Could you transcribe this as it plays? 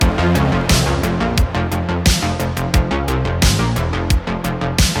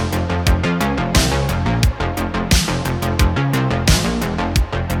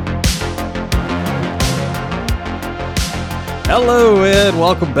Hello and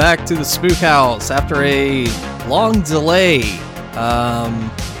welcome back to the Spook House. After a long delay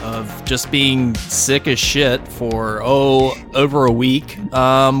of just being sick as shit for over a week,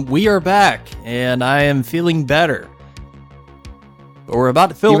 we are back and I am feeling better. But we're about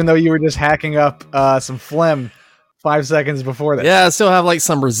to film. Even though you were just hacking up some phlegm 5 seconds before that. Yeah, I still have like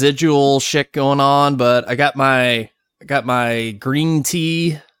some residual shit going on, but I got my green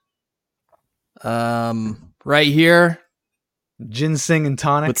tea right here. Ginseng and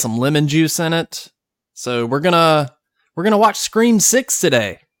tonic with some lemon juice in it. So we're gonna watch Scream 6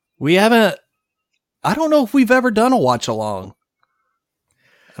 today. I don't know if we've ever done a watch along.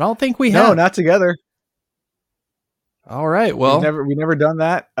 I don't think we have. No, not together. All right, well, we've never done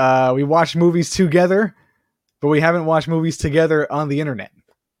that. We watch movies together, but we haven't watched movies together on the internet.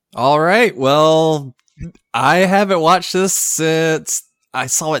 All right, well, I haven't watched this since I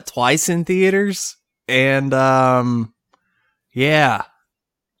saw it twice in theaters, and yeah,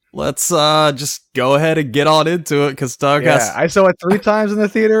 let's just go ahead and get on into it because Doug has... I saw it 3 times in the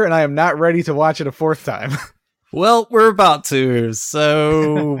theater, and I am not ready to watch it a 4th time. Well, we're about to,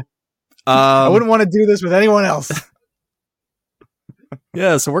 so... I wouldn't want to do this with anyone else.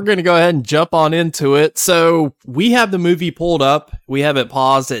 Yeah, so we're going to go ahead and jump on into it. So we have the movie pulled up. We have it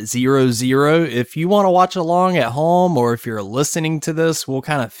paused at 00. If you want to watch along at home or if you're listening to this, we'll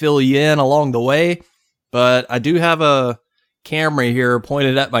kind of fill you in along the way. But I do have a camera here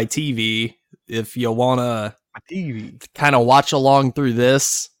pointed at my TV if you want to kind of watch along through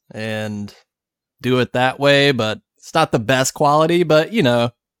this and do it that way. But it's not the best quality, but you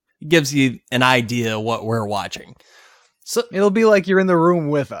know, it gives you an idea of what we're watching. So it'll be like you're in the room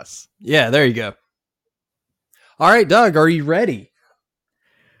with us. Yeah, there you go. All right, Doug, are you ready?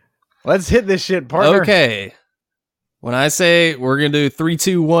 Let's hit this shit, partner. Okay. When I say we're going to do 3,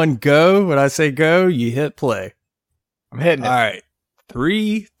 2, 1, go, when I say go, you hit play. I'm hitting it. All right.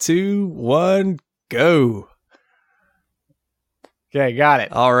 3, 2, 1, go. Okay, got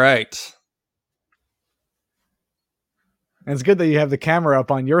it. All right. And it's good that you have the camera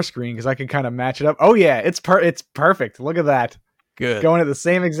up on your screen because I can kind of match it up. Oh yeah, it's perfect. Look at that. Good. Going at the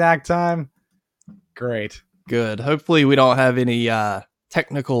same exact time. Great. Good. Hopefully we don't have any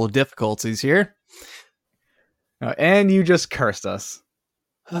technical difficulties here. And you just cursed us.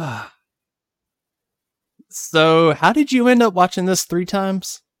 So, how did you end up watching this 3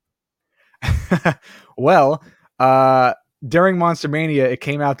 times? Well, during Monster Mania, it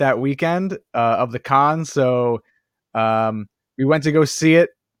came out that weekend of the con, so we went to go see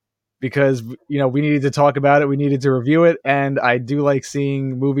it because we needed to talk about it, we needed to review it, and I do like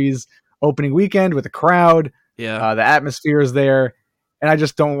seeing movies opening weekend with a crowd. Yeah, the atmosphere is there, and I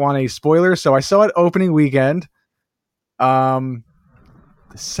just don't want any spoilers. So I saw it opening weekend. The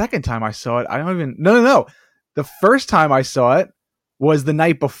second time I saw it, No. The first time I saw it was the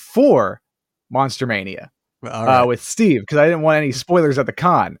night before Monster Mania with Steve because I didn't want any spoilers at the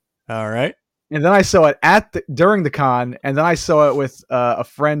con. All right. And then I saw it during the con, and then I saw it with a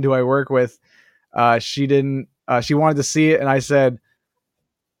friend who I work with. She wanted to see it, and I said,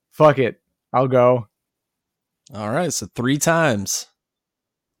 "Fuck it, I'll go." All right, so 3 times.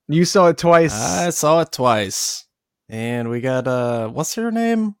 You saw it twice. I saw it twice, and we got what's her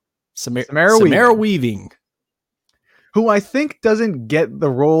name? Samara Weaving, who I think doesn't get the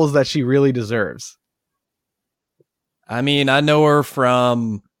roles that she really deserves. I mean, I know her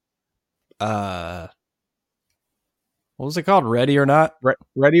from. What was it called? Ready or Not?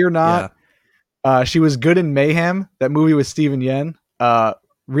 Ready or Not. Yeah. She was good in Mayhem, that movie with Steven Yeun.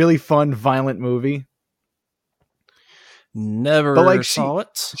 Really fun, violent movie. Never saw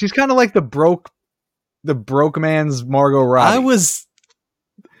it. She's kind of like the broke man's Margot Robbie.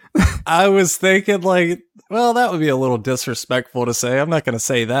 I was thinking like, well, that would be a little disrespectful to say. I'm not going to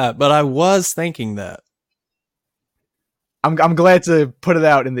say that, but I was thinking that. I'm glad to put it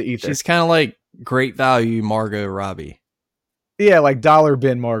out in the ether. She's kind of like Great Value Margot Robbie. Yeah, like dollar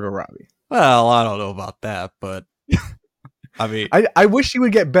bin Margot Robbie. Well, I don't know about that, but I mean, I wish she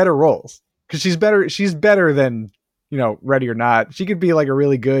would get better roles because she's better. She's better than Ready or Not. She could be like a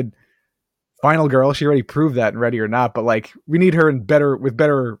really good final girl. She already proved that in Ready or Not. But like, we need her with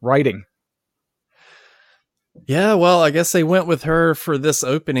better writing. Yeah, well, I guess they went with her for this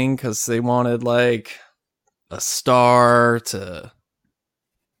opening because they wanted like a star to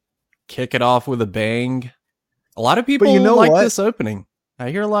kick it off with a bang. A lot of people like this opening. I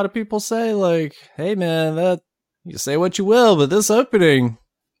hear a lot of people say like, "Hey man, you say what you will, but this opening,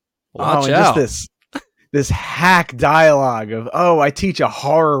 watch out." Just this hack dialogue of, "Oh, I teach a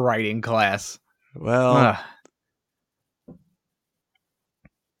horror writing class." Well,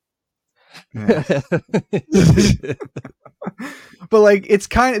 But like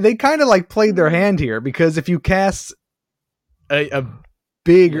they kind of like played their hand here, because if you cast a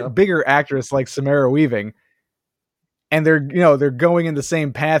bigger actress like Samara Weaving, and they're going in the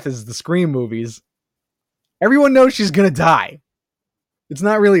same path as the Scream movies, everyone knows she's gonna die. It's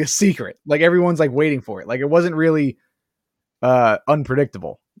not really a secret. Like, everyone's like waiting for it. Like, it wasn't really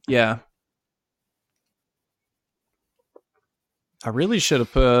unpredictable. Yeah. I really should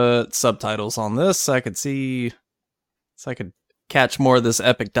have put subtitles on this so I could catch more of this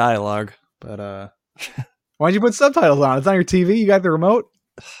epic dialogue. But why'd you put subtitles on? It's on your TV. You got the remote.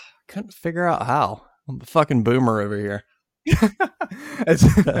 Couldn't figure out how. I'm a fucking boomer over here.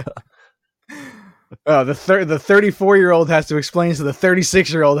 The 34-year-old has to explain to the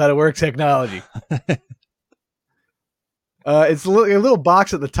 36-year-old how to work technology. It's a little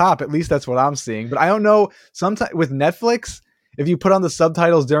box at the top. At least that's what I'm seeing. But I don't know. Sometimes with Netflix, if you put on the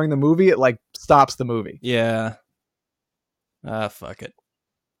subtitles during the movie, it like stops the movie. Yeah. Fuck it.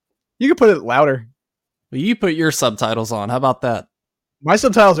 You can put it louder. Well, you put your subtitles on. How about that? My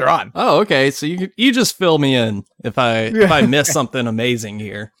subtitles are on. Oh, okay. So you just fill me in if I miss something amazing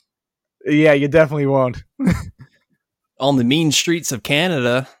here. Yeah, you definitely won't. On the mean streets of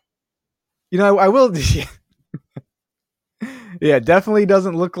Canada. I will. Yeah, definitely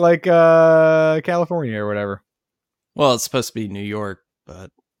doesn't look like California or whatever. Well, it's supposed to be New York,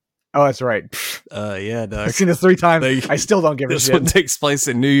 but... Oh, that's right. Yeah, Doug. I've seen this 3 times. I still don't give a shit. This one takes place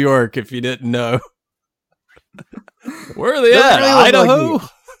in New York, if you didn't know. Where are they at? Really Idaho? Like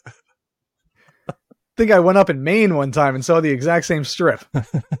I think I went up in Maine one time and saw the exact same strip.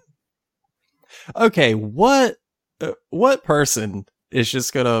 Okay, what person is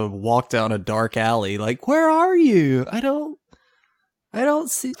just gonna walk down a dark alley? Like, where are you? I don't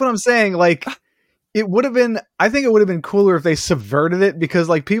see. That's what I'm saying. Like, I think it would have been cooler if they subverted it, because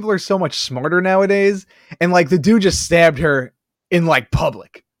like people are so much smarter nowadays, and like the dude just stabbed her in like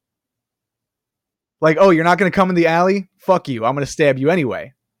public. Like, oh, you're not going to come in the alley? Fuck you. I'm going to stab you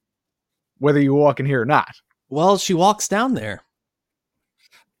anyway, whether you walk in here or not. Well, she walks down there.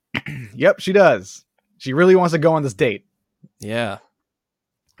 Yep, she does. She really wants to go on this date. Yeah.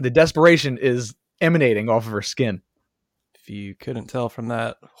 The desperation is emanating off of her skin. If you couldn't tell from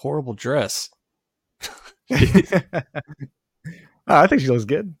that horrible dress. I think she looks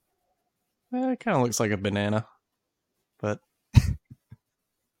good. It kind of looks like a banana. But...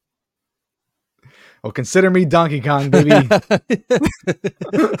 Well, consider me Donkey Kong, baby.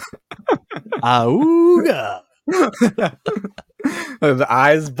 Auga. The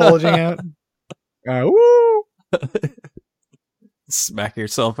eyes bulging out. Woo. Smack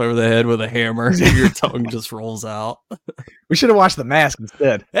yourself over the head with a hammer and your tongue just rolls out. We should have watched The Mask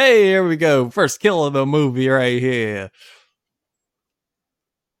instead. Hey, here we go. First kill of the movie right here.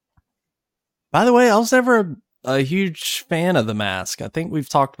 By the way, I was never a huge fan of The Mask. I think we've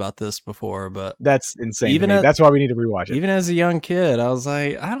talked about this before, but that's insane. That's why we need to rewatch it. Even as a young kid, I was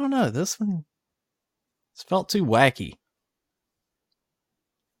like, I don't know, this felt too wacky.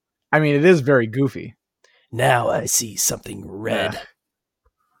 I mean, it is very goofy. Now I see something red.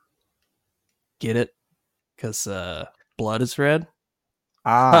 Get it? Because blood is red?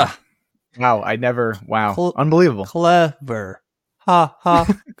 Ah. Wow, wow. Unbelievable. Clever. Ha ha,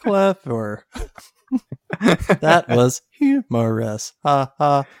 clever. That was humorous. Ha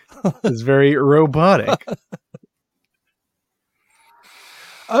ha. It's very robotic.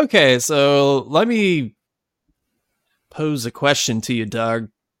 Okay, so let me pose a question to you, Doug.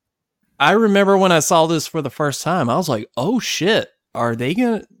 I remember when I saw this for the first time, I was like, oh shit,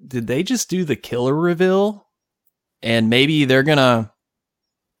 did they just do the killer reveal? And maybe they're gonna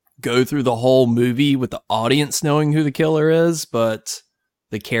go through the whole movie with the audience knowing who the killer is, but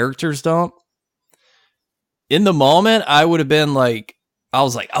the characters don't? In the moment, I would have been like, I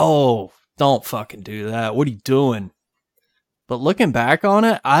was like, oh, don't fucking do that. What are you doing? But looking back on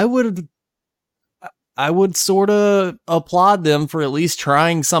it, I would sort of applaud them for at least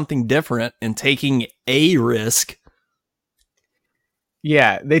trying something different and taking a risk.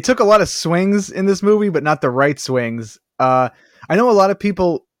 Yeah, they took a lot of swings in this movie, but not the right swings. I know a lot of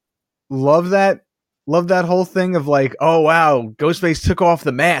people love that whole thing of like, oh wow, Ghostface took off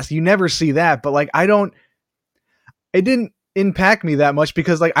the mask. You never see that, but like, it didn't impact me that much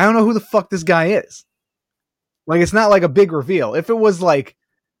because like, I don't know who the fuck this guy is. Like, it's not like a big reveal. If it was like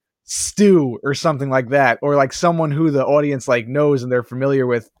Stu or something like that, or like someone who the audience like knows and they're familiar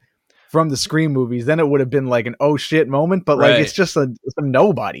with from the Scream movies, then it would have been like an oh shit moment, but like, it's just a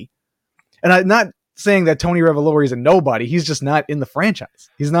nobody. And I'm not saying that Tony Revolori is a nobody. He's just not in the franchise.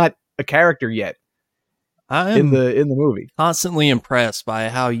 He's not a character yet. I'm in the movie. constantly impressed by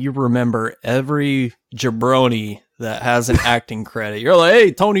how you remember every jabroni that has an acting credit. You're like,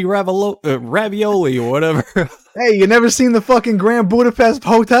 hey, Tony Ravioli or whatever. Hey, you never seen the fucking Grand Budapest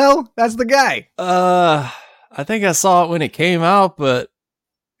Hotel? That's the guy. I think I saw it when it came out, but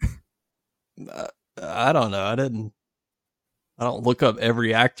I don't know. I don't look up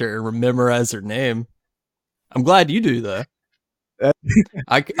every actor and memorize their name. I'm glad you do though. We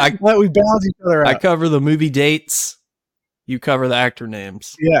balance each other out. I cover the movie dates. You cover the actor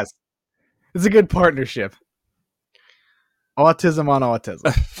names. Yes. It's a good partnership. Autism on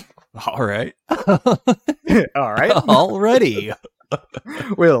autism. All right. All right. Already.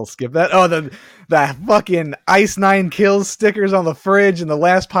 We'll skip that. Oh, the fucking Ice 9 Kills stickers on the fridge and the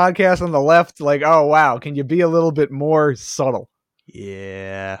last podcast on the left. Like, oh, wow. Can you be a little bit more subtle?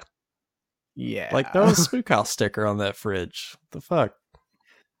 Yeah. Yeah. Like, throw a Spook House sticker on that fridge. What the fuck?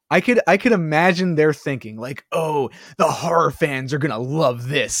 I could imagine they're thinking, like, oh, the horror fans are going to love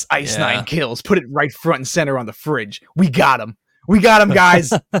this. Ice 9 Kills. Put it right front and center on the fridge. We got him. We got him,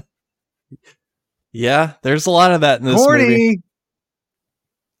 guys. Yeah, there's a lot of that in this movie.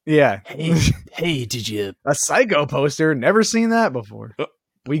 Yeah. Hey, did you... A Psycho poster. Never seen that before.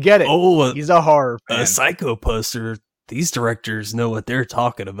 We get it. Oh, he's a horror fan. A Psycho poster. These directors know what they're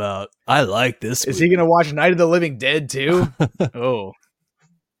talking about. I like this movie. Is he going to watch Night of the Living Dead, too? Oh.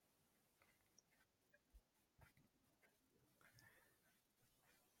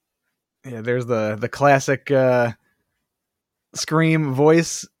 Yeah, there's the classic Scream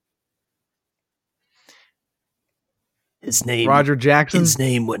voice. His name, Roger Jackson. His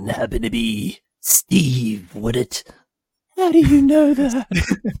name wouldn't happen to be Steve, would it? How do you know that?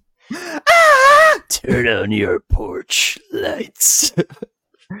 Turn on your porch lights.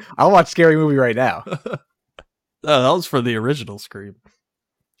 I'll watch Scary Movie right now. Oh, that was for the original Scream.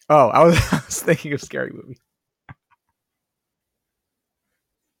 Oh, I was thinking of Scary Movie.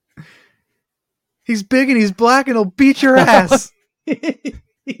 He's big and he's black and he'll beat your ass.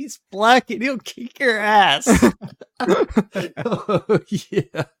 He's black and he'll kick your ass. Oh,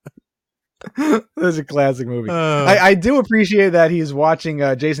 yeah. That's a classic movie. I do appreciate that he's watching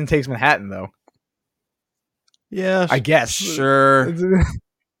Jason Takes Manhattan, though. Yeah. I guess. Sure.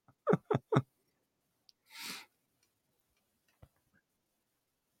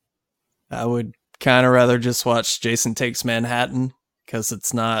 I would kind of rather just watch Jason Takes Manhattan because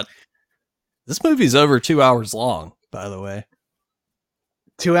it's not... This movie's over 2 hours long, by the way.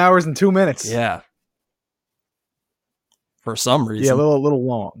 2 hours and 2 minutes. Yeah. For some reason. Yeah, a little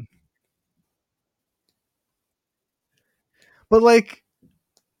long. But, like,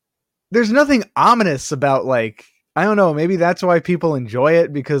 there's nothing ominous about, like, I don't know, maybe that's why people enjoy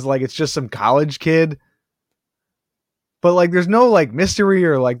it, because, like, it's just some college kid. But, like, there's no, like, mystery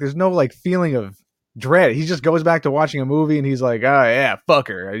or, like, there's no, like, feeling of dread. He just goes back to watching a movie and he's like, oh, yeah, fuck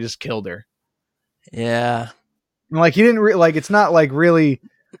her. I just killed her. Yeah. And, like, he didn't like, it's not, like, really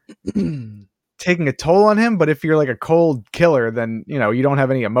taking a toll on him, but if you're, like, a cold killer, then, you know, you don't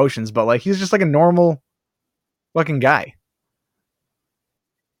have any emotions. But, like, he's just, like, a normal fucking guy.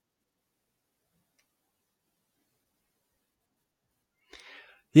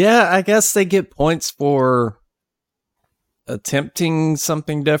 Yeah, I guess they get points for attempting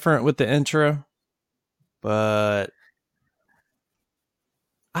something different with the intro, but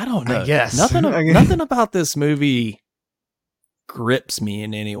I don't know. I guess nothing about this movie grips me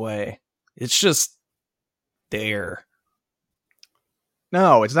in any way. It's just there.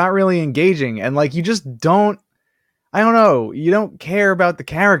 No, it's not really engaging, and like you just don't. I don't know. You don't care about the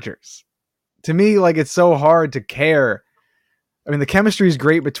characters. To me, like it's so hard to care. I mean, the chemistry is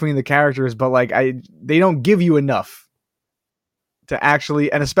great between the characters, but like they don't give you enough to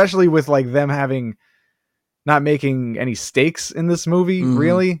actually, and especially with like them not making any stakes in this movie,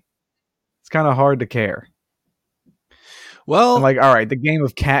 really, it's kind of hard to care. Well, and like, all right, the game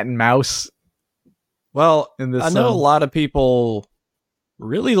of cat and mouse. Well, in this, I know a lot of people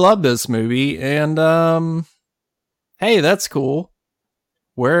really love this movie, and hey, that's cool.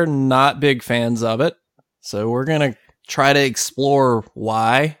 We're not big fans of it, so we're gonna try to explore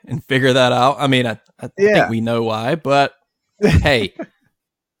why and figure that out. I mean, I think we know why, but hey,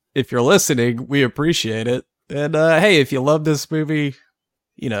 if you're listening, we appreciate it. And hey, if you love this movie,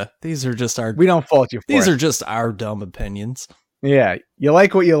 you know, these are just our... We don't fault you for These it. are just our dumb opinions. Yeah, you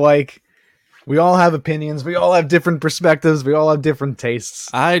like what you like. We all have opinions. We all have different perspectives. We all have different tastes.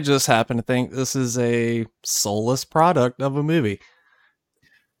 I just happen to think this is a soulless product of a movie.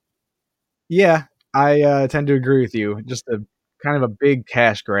 Yeah, I tend to agree with you. Just a kind of a big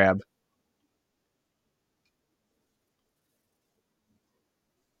cash grab.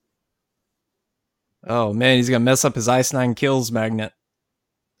 Oh man, he's gonna mess up his Ice Nine Kills magnet.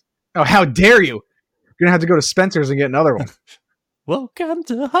 Oh, how dare you! You're gonna have to go to Spencer's and get another one. Welcome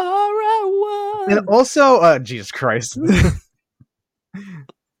to Horror And One. also, Jesus Christ.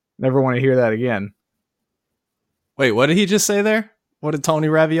 Never want to hear that again. Wait, what did he just say there? What did Tony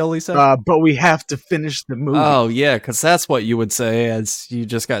Ravioli say? But we have to finish the movie. Oh yeah, because that's what you would say as you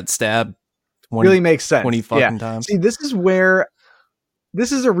just got stabbed. 20, really makes sense. 20 fucking times. See, this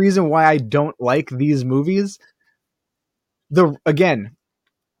is a reason why I don't like these movies. The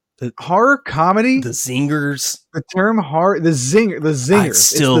horror comedy, the zingers, the term horror, the zingers. I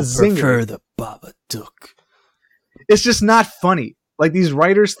still it's the prefer the Babadook. It's just not funny. Like, these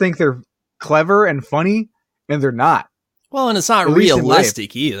writers think they're clever and funny, and they're not. Well, and it's not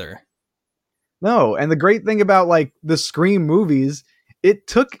realistic either. No, and the great thing about like the Scream movies, it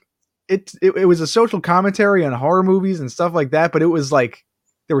was a social commentary on horror movies and stuff like that, but it was like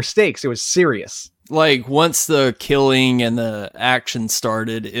there were stakes. It was serious. Like, once the killing and the action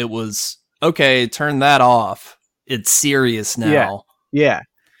started, it was okay, turn that off. It's serious now. Yeah.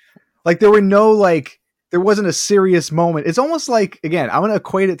 Like, there wasn't a serious moment. It's almost like, again, I'm going to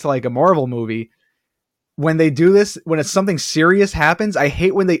equate it to like a Marvel movie. When they do this, when it's something serious happens, I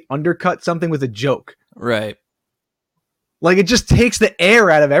hate when they undercut something with a joke. Right. Like, it just takes the air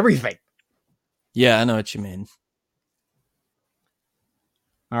out of everything. Yeah, I know what you mean.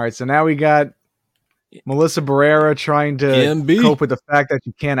 All right, so now we got Melissa Barrera trying to cope with the fact that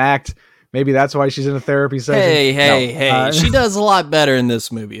she can't act. Maybe that's why she's in a therapy session. Hey. She does a lot better in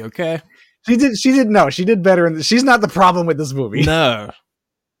this movie, okay? She did better. She's not the problem with this movie. No.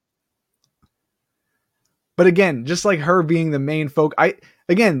 But again, just like her being the main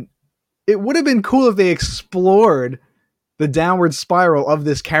it would have been cool if they explored the downward spiral of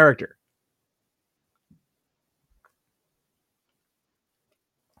this character.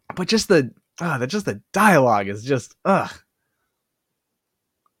 But just the dialogue is just ugh.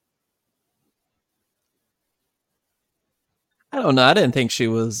 I don't know. I didn't think she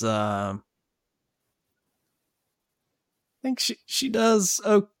was I think she does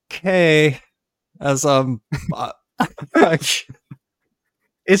okay as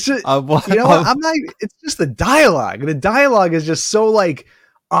it's just I'm not. It's just the dialogue. The dialogue is just so like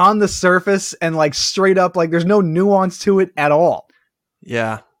on the surface and like straight up. Like, there's no nuance to it at all.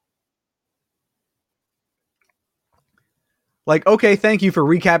 Yeah. Like, okay, thank you for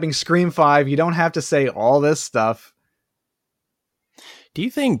recapping Scream 5. You don't have to say all this stuff. Do you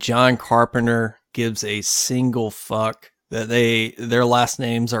think John Carpenter gives a single fuck that their last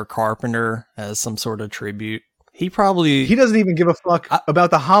names are Carpenter as some sort of tribute? He doesn't even give a fuck about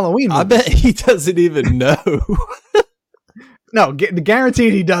the Halloween movies. I bet he doesn't even know. No,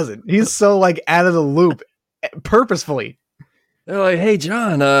 guaranteed he doesn't. He's so like out of the loop purposefully. They're like, hey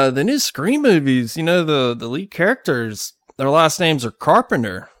John, the new Scream movies, you know, the lead characters, their last names are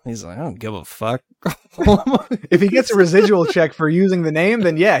Carpenter. He's like, I don't give a fuck. If he gets a residual check for using the name,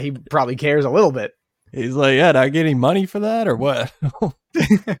 then yeah, he probably cares a little bit. He's like, yeah, did I get any money for that or what?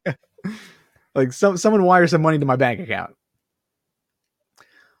 Like, someone wire some money to my bank account.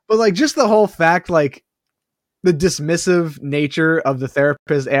 But like, just the whole fact, like the dismissive nature of the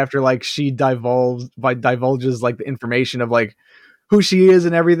therapist after like she divulges like the information of like who she is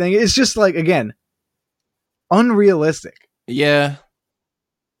and everything. It's just like, again, unrealistic. Yeah.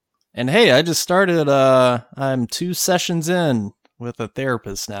 And hey, I just started, I'm 2 sessions in with a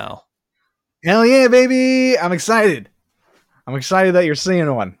therapist now. Hell yeah, baby. I'm excited that you're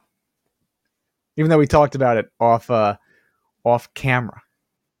seeing one. Even though we talked about it off camera.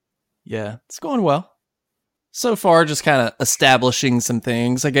 Yeah, it's going well. So far, just kind of establishing some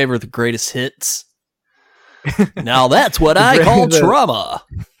things. I gave her the greatest hits. Now that's what I call trauma.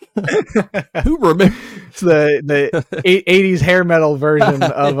 Who remembers the 80s hair metal version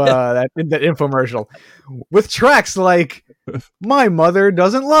of that infomercial with tracks like "My Mother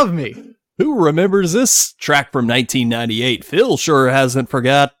Doesn't Love Me"? Who remembers this track from 1998? Phil sure hasn't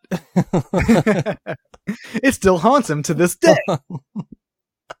forgot. It still haunts him to this day.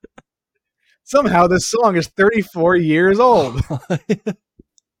 Somehow this song is 34 years old.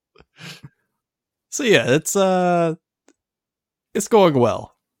 So yeah, it's going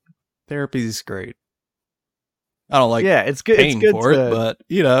well. Therapy is great. I don't like it's good. paying for it, but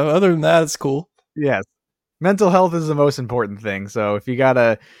you know, other than that, it's cool. Yes, mental health is the most important thing. So if you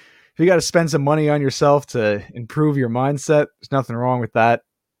gotta spend some money on yourself to improve your mindset, there's nothing wrong with that.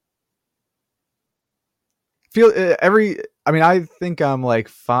 I think I'm like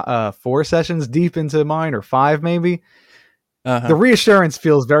 4 sessions deep into mine, or 5 maybe. The reassurance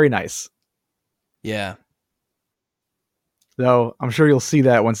feels very nice. Yeah. So I'm sure you'll see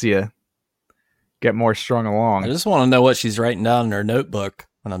that once you get more strung along. I just want to know what she's writing down in her notebook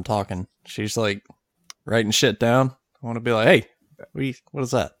when I'm talking. She's like writing shit down. I want to be like, hey, what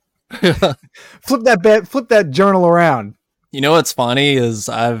is that? Flip that journal around. You know what's funny is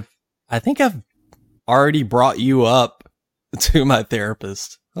I think I've already brought you up to my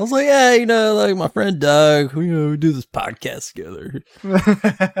therapist. I was like, yeah, like my friend Doug, we do this podcast together.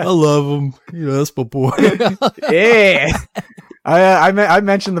 I love him. That's my boy. Yeah. I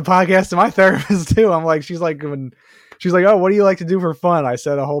mentioned the podcast to my therapist too. I'm like, she's like, oh, what do you like to do for fun? I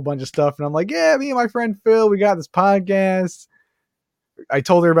said a whole bunch of stuff, and I'm like, yeah, me and my friend Phil, we got this podcast. I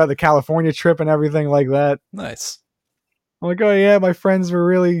told her about the California trip and everything like that. Nice. I'm like, oh yeah, my friends were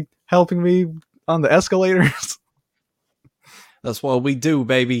really helping me on the escalators. That's what we do,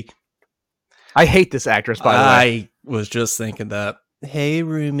 baby. I hate this actress, by the way. I was just thinking that. Hey,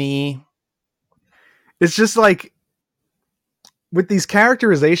 Rumi. It's just like, with these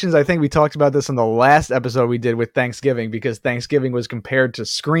characterizations, I think we talked about this in the last episode we did with Thanksgiving, because Thanksgiving was compared to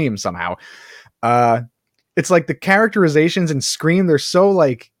Scream somehow. It's like the characterizations in Scream, they're so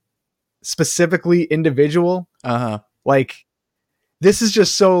like specifically individual. Like, this is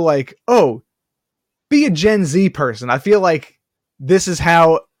just so like, oh, be a Gen Z person. I feel like this is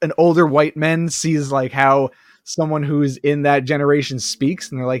how an older white man sees like how someone who's in that generation speaks,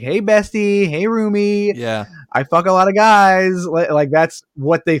 and they're like, hey bestie, hey roomie, yeah, I fuck a lot of guys. Like that's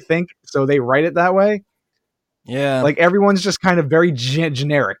what they think, so they write it that way. Yeah, like everyone's just kind of very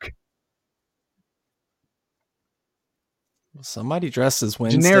generic. Somebody dressed as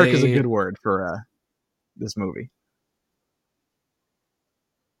Wednesday. Generic is a good word for this movie.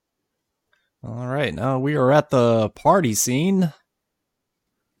 All right, now we are at the party scene.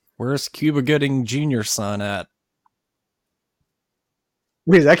 Where's Cuba Gooding Jr.'s son at?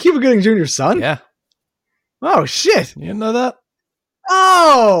 Wait, is that Cuba Gooding Jr.'s son? Yeah. Oh, shit. You didn't know that?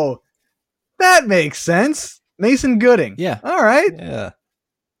 Oh, that makes sense. Mason Gooding. Yeah. All right. Yeah.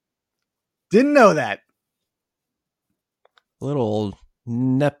 Didn't know that. Little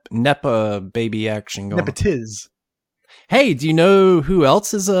Nepa baby action going on. Nepatiz. Hey, do you know who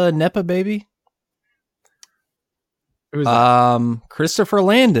else is a Nepa baby? Who's that? Christopher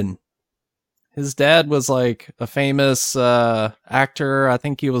Landon. His dad was like a famous actor. I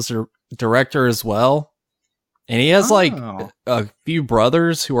think he was a director as well. And he has like a few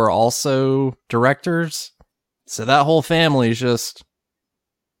brothers who are also directors. So that whole family is just,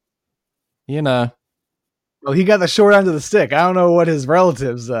 Well, he got the short end of the stick. I don't know what his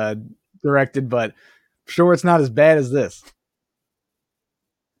relatives directed, but I'm sure it's not as bad as this.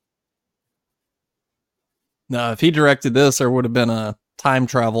 No, if he directed this, there would have been a time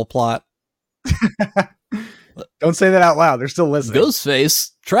travel plot. Don't say that out loud. They're still listening.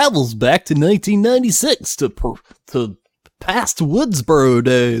 Ghostface travels back to 1996 to past Woodsboro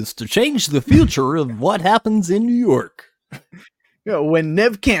days to change the future of what happens in New York. When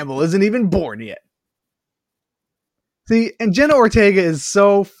Nev Campbell isn't even born yet. See, and Jenna Ortega is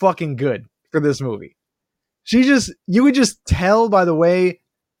so fucking good for this movie. You would just tell by the way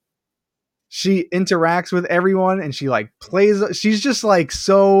she interacts with everyone, and she like plays. She's just like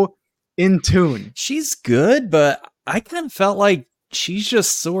so in tune. She's good, but I kind of felt like she's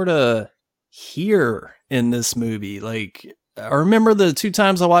just sort of here in this movie. Like, I remember the 2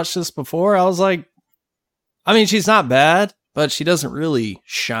 times I watched this before, I was like, I mean, she's not bad, but she doesn't really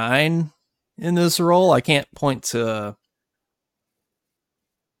shine in this role. I can't point to,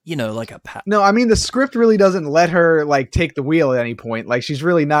 like a... No, I mean, the script really doesn't let her like take the wheel at any point. Like, she's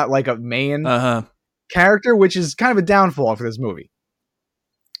really not like a main character, which is kind of a downfall for this movie.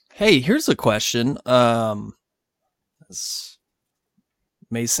 Hey, here's a question. Is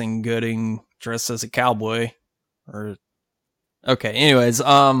Mason Gooding dressed as a cowboy? Okay, anyways,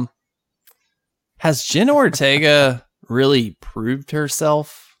 has Jenna Ortega really proved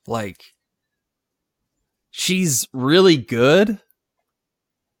herself? Like, she's really good,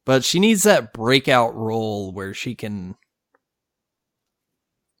 but she needs that breakout role where she can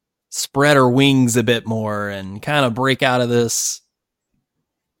spread her wings a bit more and kind of break out of this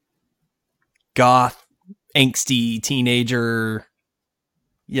goth, angsty teenager,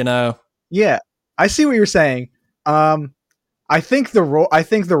 Yeah, I see what you're saying. I think the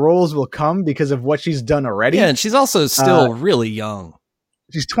roles will come because of what she's done already. Yeah, and she's also still really young.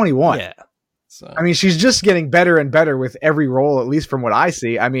 She's 21. Yeah. So I mean, she's just getting better and better with every role, at least from what I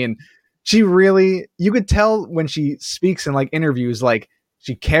see. I mean, you could tell when she speaks in like interviews, like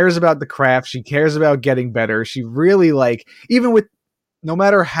she cares about the craft. She cares about getting better. She really like, even with no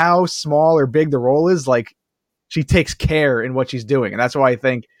matter how small or big the role is, like she takes care in what she's doing. And that's why I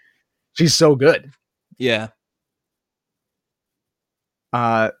think she's so good. Yeah.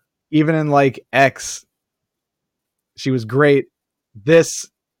 Even in like X, she was great.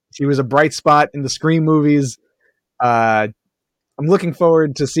 She was a bright spot in the Scream movies. I'm looking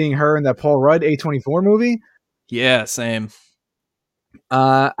forward to seeing her in that Paul Rudd A24 movie. Yeah, same.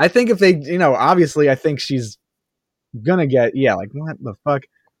 I think if they, obviously, I think she's gonna get, like, what the fuck?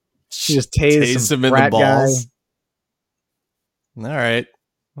 She just tased some him in the frat guy. balls. All right.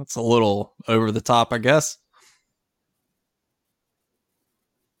 That's a little over the top, I guess.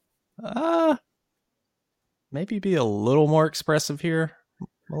 Maybe be a little more expressive here,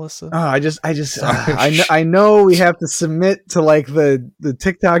 Melissa. I know we have to submit to like the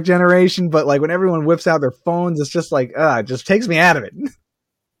TikTok generation, but like when everyone whips out their phones, it's just like, it just takes me out of it.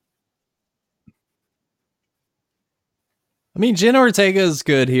 I mean, Jenna Ortega is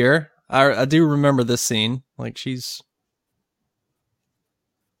good here. I do remember this scene. Like she's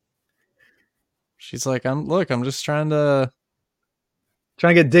like, I'm just trying to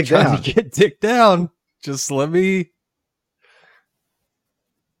get dick down. Just let me.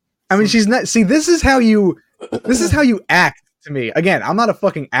 I mean, she's not. See, this is how you act to me. Again, I'm not a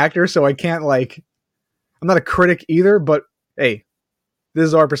fucking actor, so I can't like. I'm not a critic either. But hey, this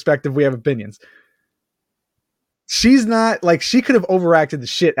is our perspective. We have opinions. She's not like she could have overacted the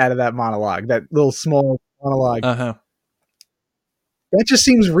shit out of that monologue, that little small monologue. That just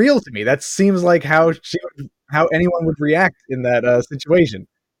seems real to me. That seems like how anyone would react in that situation.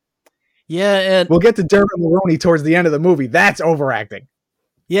 Yeah, and we'll get to Dermot Mulroney towards the end of the movie. That's overacting.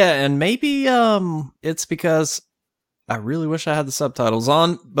 Yeah, and maybe it's because I really wish I had the subtitles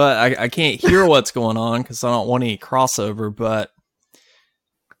on, but I can't hear what's going on because I don't want any crossover. But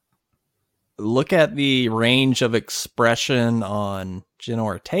look at the range of expression on Jenna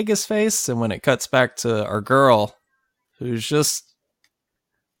Ortega's face, and when it cuts back to our girl, who's just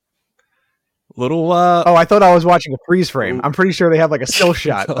little. I thought I was watching a freeze frame. I'm pretty sure they have like a still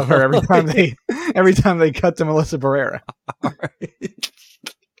shot of her every time they cut to Melissa Barrera. All right.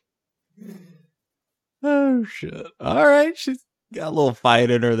 Oh shit! All right, she's got a little fight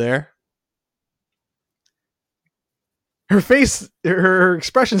in her there. Her face, her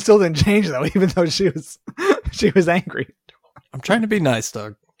expression still didn't change though, even though she was angry. I'm trying to be nice,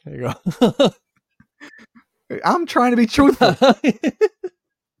 Doug. There you go. I'm trying to be truthful.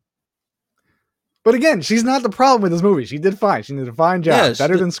 But again, she's not the problem with this movie. She did fine. She did a fine job. Yeah,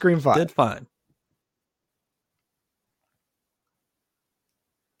 better than Scream 5. Did fine.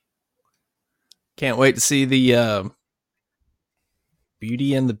 Can't wait to see the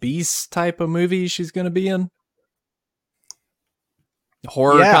Beauty and the Beast type of movie she's going to be in.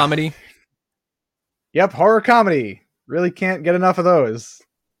 Horror comedy. Yep, horror comedy. Really can't get enough of those.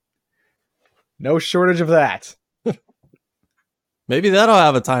 No shortage of that. Maybe that'll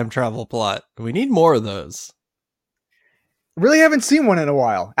have a time travel plot. We need more of those. Really haven't seen one in a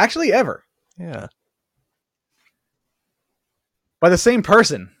while. Actually, ever. Yeah. By the same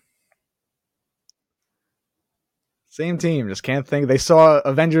person. Same team. Just can't think. They saw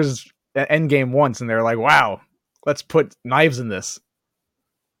Avengers Endgame once and they're like, wow, let's put knives in this.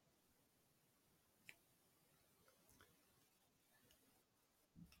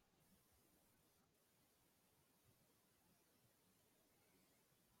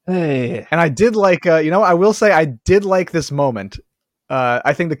 Hey. And I did like, I will say I did like this moment.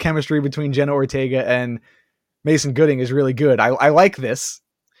 I think the chemistry between Jenna Ortega and Mason Gooding is really good. I like this.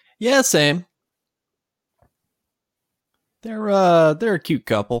 Yeah, same. They're a cute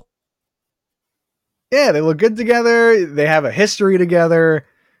couple. Yeah, they look good together. They have a history together.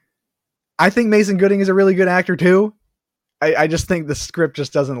 I think Mason Gooding is a really good actor too. I just think the script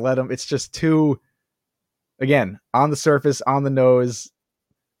just doesn't let him. It's just too, again, on the surface, on the nose,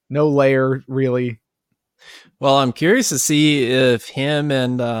 no layer really. Well, I'm curious to see if him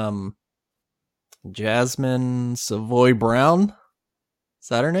and Jasmine Savoy Brown, is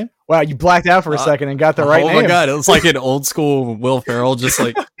that her name? Wow, you blacked out for a second and got the right name. Oh my god, it was like an old school Will Ferrell just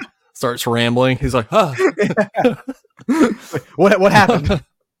like starts rambling. He's like, huh. What happened?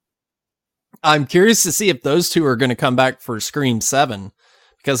 I'm curious to see if those two are going to come back for Scream 7.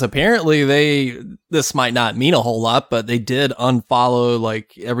 Because apparently this might not mean a whole lot, but they did unfollow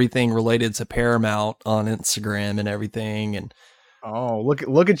like everything related to Paramount on Instagram and everything. And oh,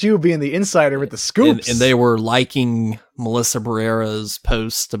 look at you being the insider with the scoops. And they were liking Melissa Barrera's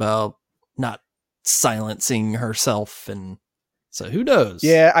post about not silencing herself. And so who knows?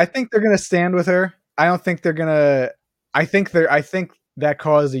 Yeah, I think they're going to stand with her. I don't think they're going to. I think that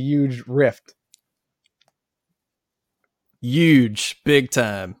caused a huge rift. Huge, big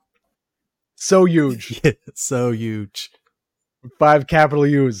time. So huge. Yeah, so huge. 5 capital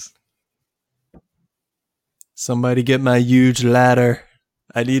U's. Somebody get my huge ladder.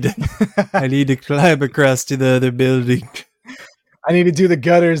 I need to climb across to the other building. I need to do the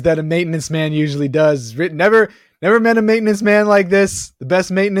gutters that a maintenance man usually does. Never met a maintenance man like this. The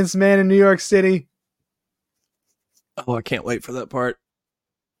best maintenance man in New York City. Oh, I can't wait for that part.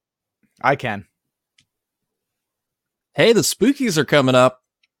 I can. Hey, the Spookies are coming up.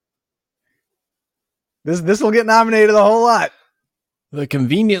 This will get nominated a whole lot. The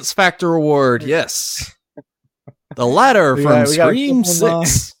Convenience Factor Award, yes. The ladder from Scream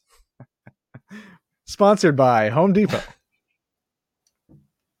 6. Sponsored by Home Depot.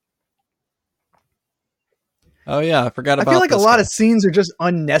 Oh yeah, I forgot about. I feel like a lot of scenes are just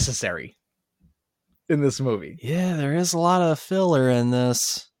unnecessary in this movie. Yeah, there is a lot of filler in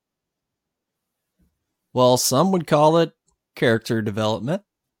this. Well, some would call it character development.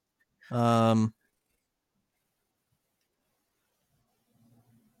 All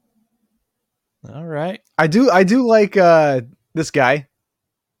right. I do like this guy.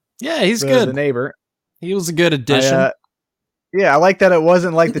 Yeah, he's good. The neighbor. He was a good addition. I like that it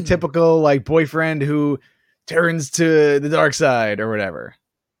wasn't like the typical like boyfriend who turns to the dark side or whatever.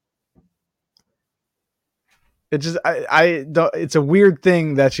 It just I don't, it's a weird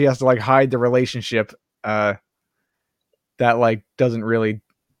thing that she has to like hide the relationship that like doesn't really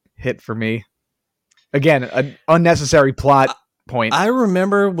hit for me. Again, an unnecessary plot point. I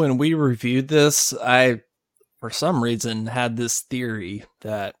remember when we reviewed this, I for some reason had this theory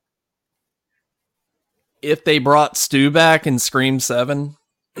that if they brought Stu back in Scream 7,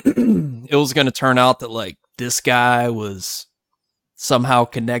 it was going to turn out that like this guy was somehow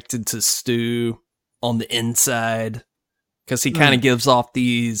connected to Stu on the inside, because he kind of gives off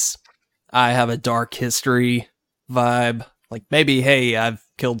these I have a dark history vibe. Like maybe, hey, I've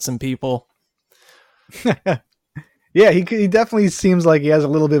killed some people. Yeah, he definitely seems like he has a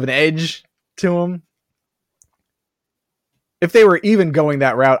little bit of an edge to him. If they were even going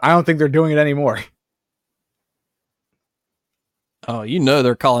that route, I don't think they're doing it anymore. Oh, you know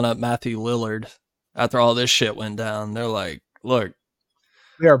they're calling up Matthew Lillard after all this shit went down. They're like, look.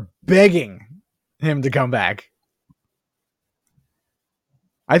 They're begging him to come back.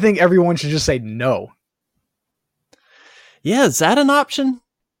 I think everyone should just say no. Yeah, is that an option?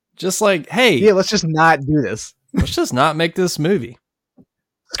 Just like, hey. Yeah, let's just not do this. Let's just not make this movie.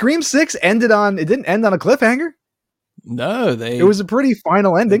 Scream 6 it didn't end on a cliffhanger. No, it was a pretty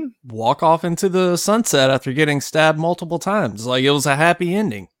final ending. Walk off into the sunset after getting stabbed multiple times. Like it was a happy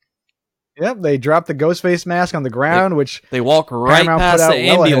ending. Yep, they dropped the Ghostface mask on the ground, which they walk right past the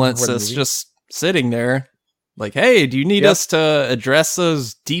ambulance that's just sitting there. Like, hey, do you need us to address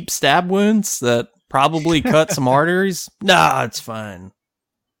those deep stab wounds that probably cut some arteries? Nah, it's fine.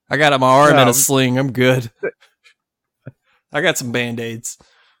 I got my arm in a sling. I'm good. I got some Band-Aids.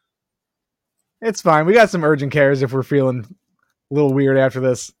 It's fine. We got some urgent cares if we're feeling a little weird after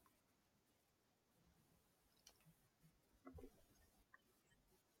this.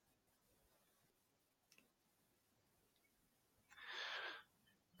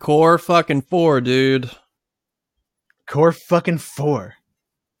 Core fucking 4, dude. Core fucking 4.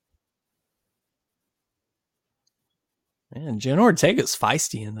 Man, Jen Ortega's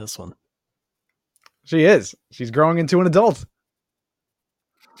feisty in this one. She is. She's growing into an adult.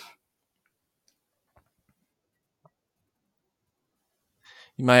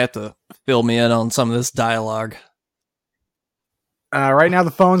 You might have to fill me in on some of this dialogue. Right now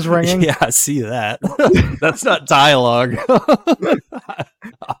the phone's ringing. Yeah, I see that. That's not dialogue.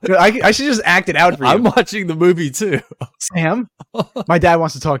 I should just act it out for you. I'm watching the movie too. Sam, my dad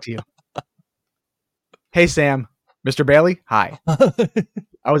wants to talk to you. Hey, Sam. Mr. Bailey? Hi.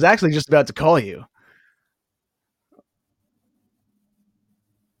 I was actually just about to call you.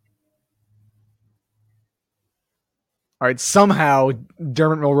 All right, somehow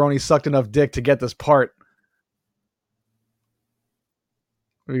Dermot Mulroney sucked enough dick to get this part.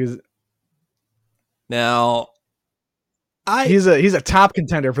 Because now, he's a top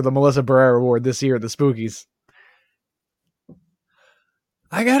contender for the Melissa Barrera Award this year at the Spookies.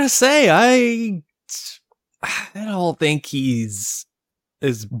 I gotta say, I don't think he's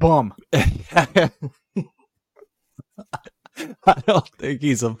bum. I don't think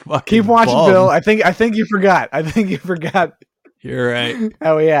he's a fucking Keep watching, bum. Bill. I think you forgot. You're right.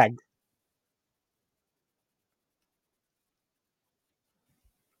 How he acts.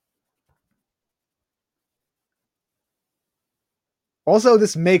 Also,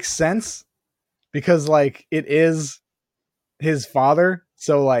 this makes sense because like it is his father,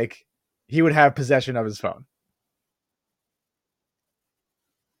 so like he would have possession of his phone.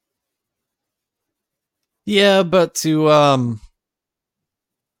 Yeah, but to I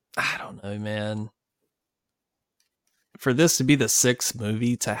don't know, man. for this to be the 6th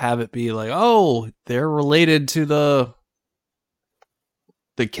movie, to have it be like, oh, they're related to the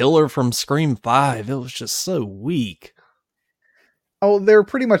killer from Scream 5, it was just so weak. Oh, they're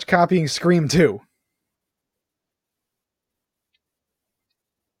pretty much copying Scream 2.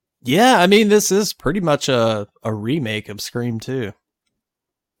 Yeah, I mean, this is pretty much a remake of Scream 2.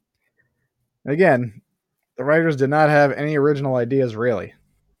 Again, the writers did not have any original ideas, really.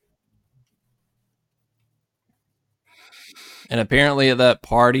 And apparently at that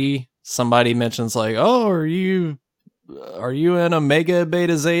party, somebody mentions like, oh, are you in Omega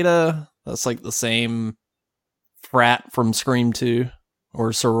Beta Zeta? That's like the same frat from Scream 2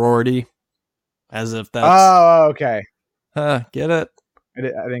 or sorority. As if that's... Oh, okay. Get it? I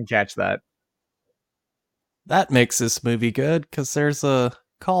didn't catch that. That makes this movie good, because there's a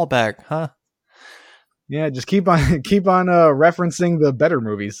callback, huh? Yeah, just keep on referencing the better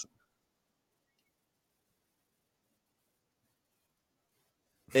movies.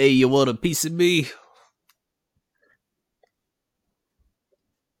 Hey, you want a piece of me?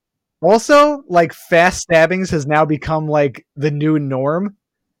 Also, like, fast stabbings has now become like the new norm,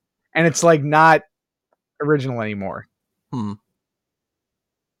 and it's like not original anymore.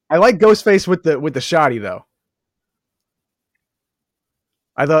 I like Ghostface with the shotty though.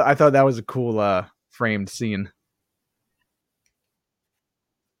 I thought that was a cool framed scene.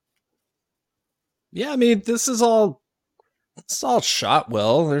 Yeah, I mean, it's all shot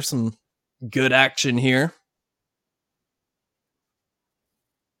well. There's some good action here.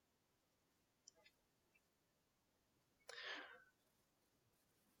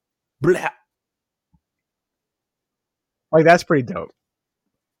 Blah. Like, that's pretty dope.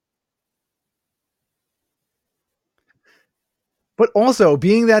 But also,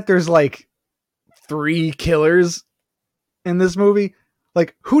 being that there's like 3 killers in this movie,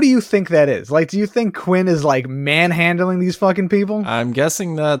 like, who do you think that is? Like, do you think Quinn is like manhandling these fucking people? I'm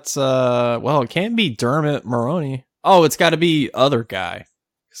guessing that's well, it can't be Dermot Mulroney. Oh, it's got to be other guy.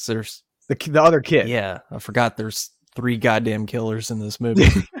 'Cause there's the other kid. Yeah, I forgot there's 3 goddamn killers in this movie.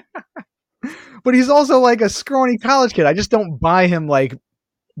 But he's also like a scrawny college kid. I just don't buy him like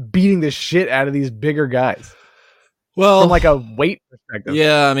beating the shit out of these bigger guys. Well, from like a weight perspective.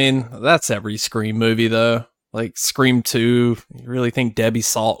 Yeah, I mean, that's every Scream movie though. Like Scream 2, you really think Debbie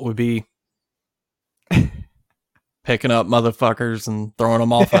Salt would be picking up motherfuckers and throwing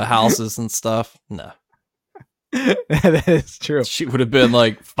them off of houses and stuff? No. That is true. She would have been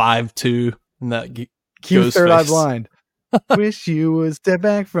like 5'2" in that Cute Third Eye Blind. Wish you would step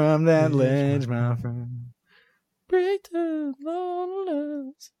back from that ledge, my friend. Break the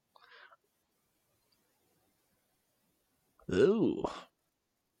loneliness. Ooh.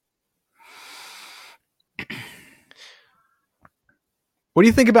 What do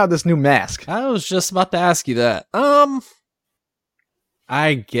you think about this new mask? I was just about to ask you that.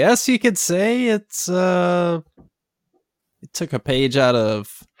 I guess you could say it's it took a page out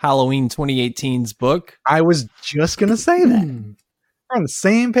of Halloween 2018's book. I was just gonna say that. We're on the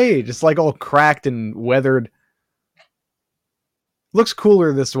same page. It's like all cracked and weathered. Looks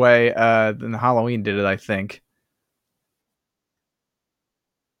cooler this way than Halloween did it, I think.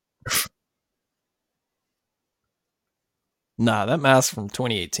 Nah, that mask from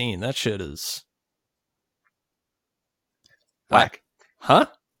 2018, that shit is whack. Huh?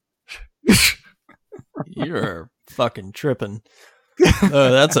 You're fucking tripping.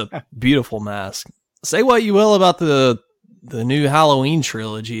 That's a beautiful mask. Say what you will about the new Halloween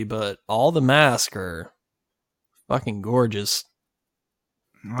trilogy, but all the masks are fucking gorgeous.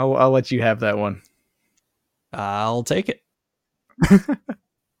 I'll let you have that one. I'll take it.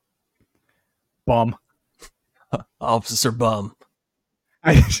 Bum. Officer Bum.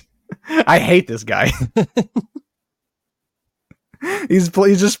 I hate this guy. He's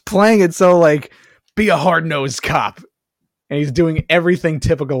just playing it so like, be a hard-nosed cop. And he's doing everything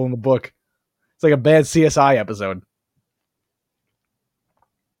typical in the book. It's like a bad CSI episode.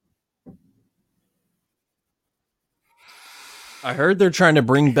 I heard they're trying to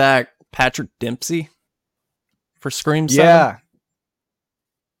bring back Patrick Dempsey for Scream 7. Yeah.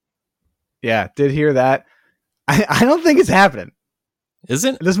 Yeah, did hear that. I don't think it's happening.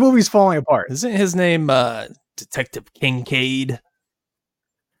 Isn't this movie's falling apart? Isn't his name Detective Kincaid?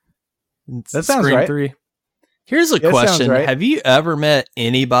 That sounds Scream right. 3. Here's a question. Right. Have you ever met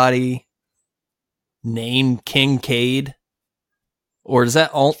anybody named Kincaid? Or is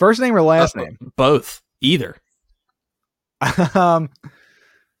that all first name or last name? Both. Either. I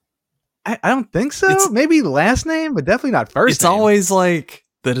don't think so. Maybe last name, but definitely not first It's name. always like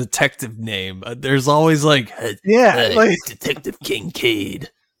the detective name. There's always like like Detective Kincaid.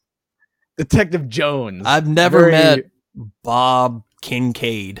 Detective Jones. I've never met Bob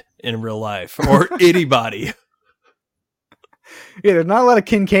Kincaid in real life or anybody. Yeah, there's not a lot of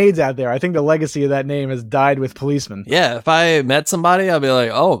Kincaids out there. I think the legacy of that name has died with policemen. Yeah, if I met somebody, I'd be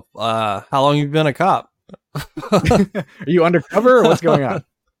like, "Oh, how long have you been a cop? Are you undercover or what's going on?"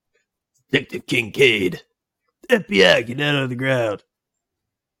 Detective Kincaid. FBI, get out of the ground.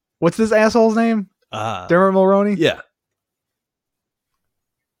 What's this asshole's name? Dermot Mulroney? Yeah.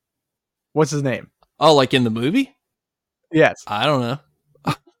 What's his name? Oh, like in the movie? Yes. I don't know.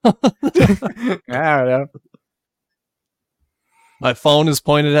 I don't know. My phone is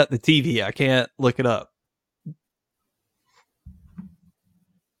pointed at the TV. I can't look it up.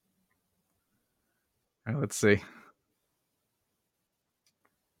 Let's see.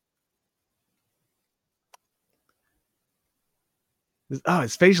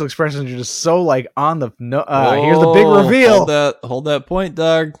 His facial expressions are just so like on the here's the big reveal. Hold that point,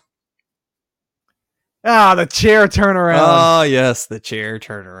 Doug. The chair turnaround. Oh, yes, the chair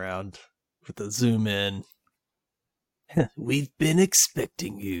turnaround with the zoom in. We've been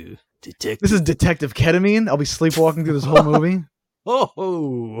expecting you, Detective. This is Detective Ketamine. I'll be sleepwalking through this whole movie.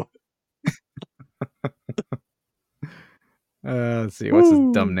 Oh. Let's see. What's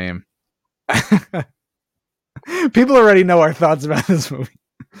his dumb name? People already know our thoughts about this movie.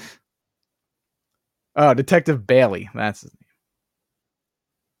 Oh, Detective Bailey. That's his name.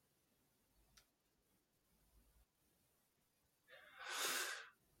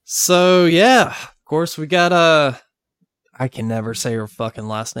 So, yeah, of course, we got I can never say her fucking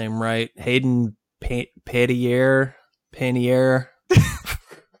last name right. Hayden Panettiere.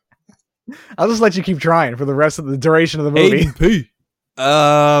 I'll just let you keep trying for the rest of the duration of the movie. Hayden P.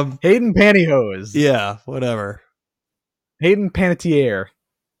 Hayden Pantyhose. Yeah, whatever. Hayden Panettiere.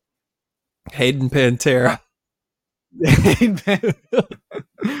 Hayden Pantera.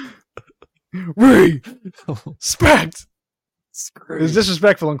 Respect. It was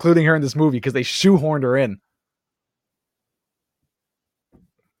disrespectful including her in this movie because they shoehorned her in.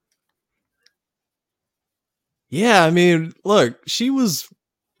 Yeah, I mean, look, she was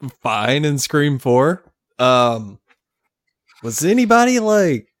fine in Scream 4. Was anybody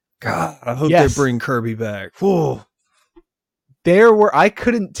like, God, I hope they bring Kirby back. Whoa. I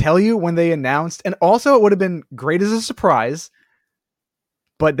couldn't tell you when they announced, and also it would have been great as a surprise,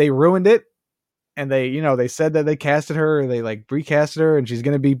 but they ruined it. And they said that they casted her, or they like recasted her, and she's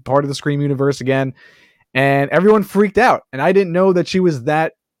going to be part of the Scream universe again. And everyone freaked out. And I didn't know that she was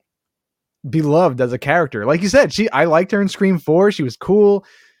that beloved as a character. Like you said, I liked her in Scream 4. She was cool.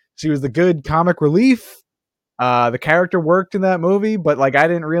 She was the good comic relief. The character worked in that movie, but like I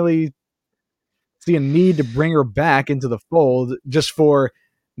didn't really see a need to bring her back into the fold just for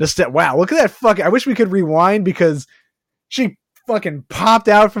wow, look at that fucking. I wish we could rewind because she fucking popped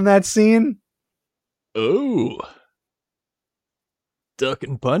out from that scene. Oh.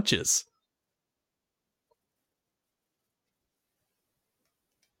 Ducking punches.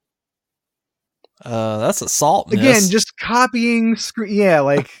 That's assault. Again, just copying. Yeah,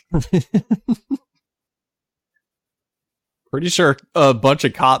 like. Pretty sure a bunch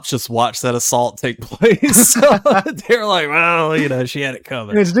of cops just watched that assault take place. So they're like, well, she had it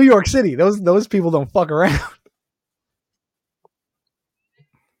coming. It's New York City. Those people don't fuck around.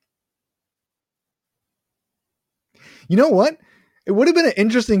 You know what? It would have been an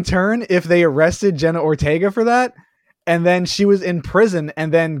interesting turn if they arrested Jenna Ortega for that, and then she was in prison,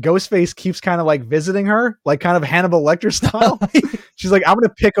 and then Ghostface keeps kind of like visiting her, like kind of Hannibal Lecter style. She's like, I'm going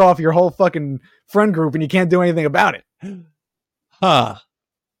to pick off your whole fucking friend group, and you can't do anything about it. Huh.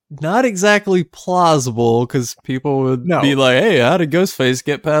 Not exactly plausible, because people would be like, hey, how did Ghostface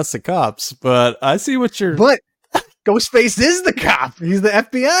get past the cops? But I see what you're... But Ghostface is the cop. He's the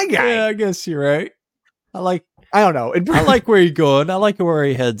FBI guy. Yeah, I guess you're right. I don't know. I like where you're going. I like where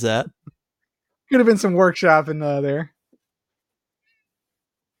he head's at. Could have been some workshopping there.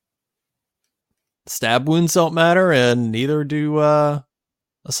 Stab wounds don't matter, and neither do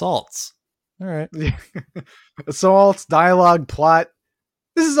assaults. All right. Assaults, dialogue, plot.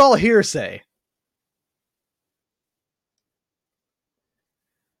 This is all hearsay.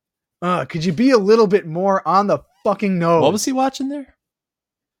 Could you be a little bit more on the fucking nose? What was he watching there?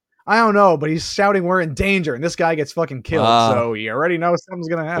 I don't know, but he's shouting, we're in danger, and this guy gets fucking killed, so you already know something's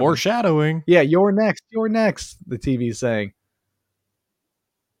gonna happen. Foreshadowing. Yeah, you're next, the TV's saying.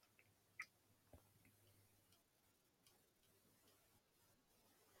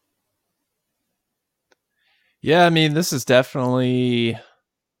 Yeah, I mean, this is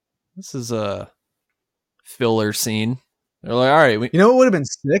a filler scene. They're like, all right. You know what would have been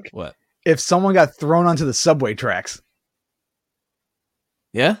sick? What? If someone got thrown onto the subway tracks.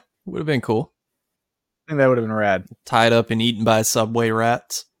 Yeah, would have been cool. think that would have been rad. Tied up and eaten by subway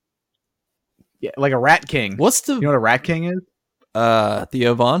rats. Yeah, like a rat king. What's the You know what a rat king is?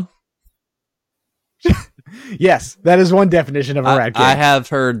 Theo Von? Yes, that is one definition of a rat king. I have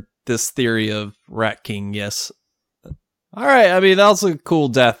heard this theory of rat king. Yes. All right. I mean, that was a cool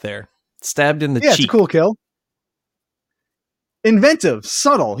death there. Stabbed in the cheek. It's a cool kill. Inventive,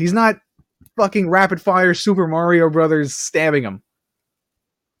 subtle. He's not fucking rapid fire Super Mario Brothers stabbing him.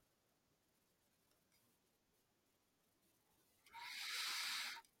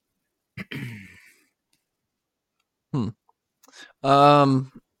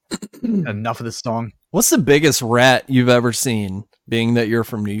 Enough of this song. What's the biggest rat you've ever seen, being that you're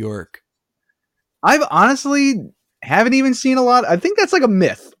from New York? I've honestly haven't even seen a lot. I think that's like a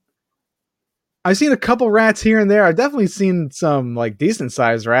myth. I've seen a couple rats here and there. I've definitely seen some like decent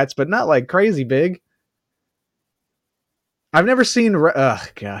sized rats, but not like crazy big. I've never seen. Oh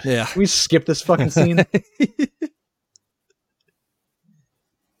god. Yeah. Can we skip this fucking scene?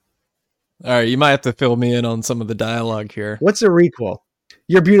 All right, you might have to fill me in on some of the dialogue here. What's a requel?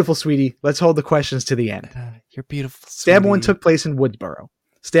 You're beautiful, sweetie. Let's hold the questions to the end. You're beautiful, Stab sweetie. 1 took place in Woodsboro.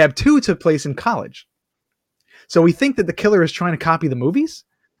 Stab 2 took place in college. So we think that the killer is trying to copy the movies?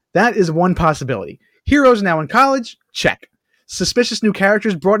 That is one possibility. Heroes now in college? Check. Suspicious new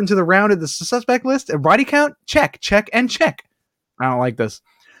characters brought into the round of the suspect list and body count? Check, check, and check. I don't like this.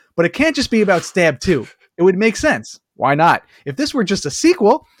 But it can't just be about Stab 2. It would make sense. Why not? If this were just a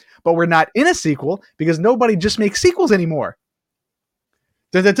sequel, but we're not in a sequel because nobody just makes sequels anymore.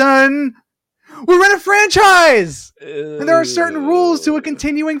 Dun-dun-dun! We're in a franchise! And there are certain rules to a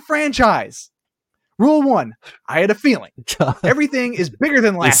continuing franchise. Rule 1. I had a feeling. Everything is bigger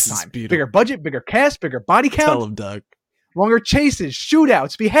than last time. Beautiful. Bigger budget, bigger cast, bigger body count. Tell him, Doug. Longer chases,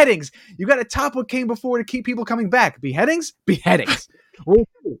 shootouts, beheadings. You got to top what came before to keep people coming back. Beheadings? Beheadings. Rule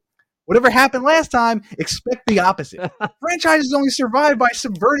 2. Whatever happened last time, expect the opposite. Franchises only survive by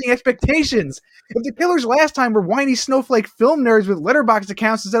subverting expectations. If the killers last time were whiny snowflake film nerds with letterbox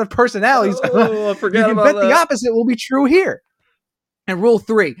accounts instead of personalities, I forgot you can about bet that. the opposite will be true here. And rule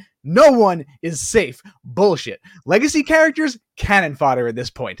 3, no one is safe. Bullshit. Legacy characters, cannon fodder at this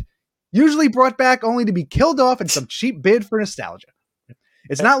point. Usually brought back only to be killed off in some cheap bid for nostalgia.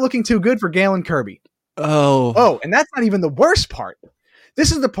 It's not looking too good for Galen Kirby. Oh, and that's not even the worst part.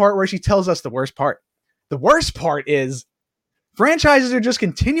 This is the part where she tells us the worst part. The worst part is franchises are just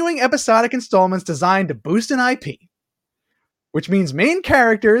continuing episodic installments designed to boost an IP, which means main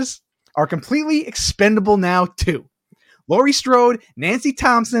characters are completely expendable now too. Laurie Strode, Nancy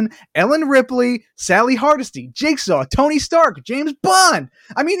Thompson, Ellen Ripley, Sally Hardesty, Jigsaw, Tony Stark, James Bond.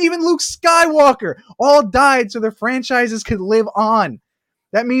 I mean, even Luke Skywalker all died so their franchises could live on.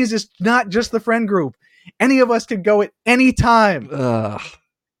 That means it's not just the friend group. Any of us could go at any time.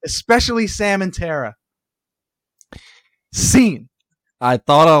 Especially Sam and Tara. Scene. I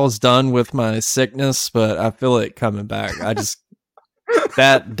thought I was done with my sickness, but I feel it coming back.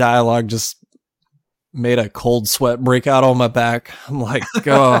 That dialogue just made a cold sweat break out on my back. I'm like,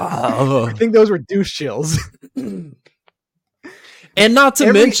 oh. I think those were douche chills. And not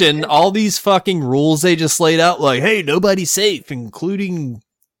to mention all these fucking rules they just laid out, like, hey, nobody's safe, including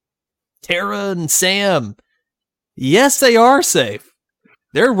Tara and Sam. Yes, they are safe.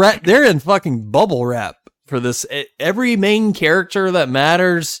 They're in fucking bubble wrap for this. Every main character that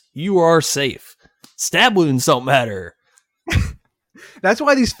matters, you are safe. Stab wounds don't matter. That's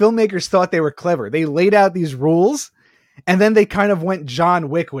why these filmmakers thought they were clever. They laid out these rules, and then they kind of went John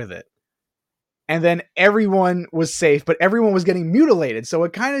Wick with it. And then everyone was safe, but everyone was getting mutilated. So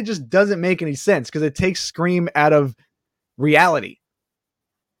it kind of just doesn't make any sense because it takes Scream out of reality.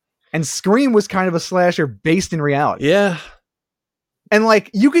 And Scream was kind of a slasher based in reality. Yeah. And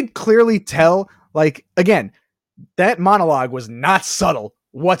like, you could clearly tell, like, again, that monologue was not subtle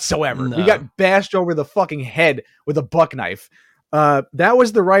whatsoever. No. We got bashed over the fucking head with a buck knife. That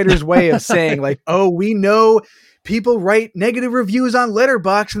was the writer's way of saying, like, oh, we know people write negative reviews on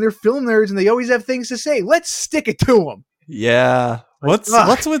Letterboxd and they're film nerds and they always have things to say. Let's stick it to them. Yeah. What's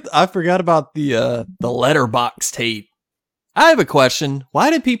with, I forgot about the Letterboxd hate. I have a question. Why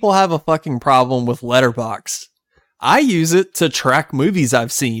do people have a fucking problem with Letterboxd? I use it to track movies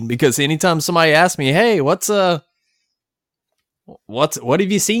I've seen because anytime somebody asks me, hey, what have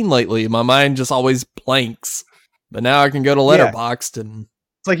you seen lately? My mind just always blanks. But now I can go to Letterboxd and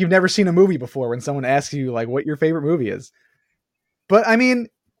it's like you've never seen a movie before when someone asks you like what your favorite movie is. But I mean,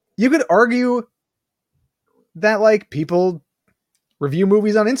 you could argue that like people review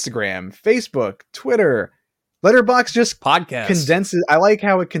movies on Instagram, Facebook, Twitter. Letterboxd just podcast condenses. I like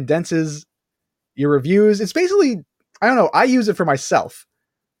how it condenses your reviews. It's basically, I don't know, I use it for myself.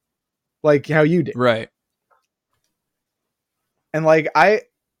 Like how you did. Right. And like I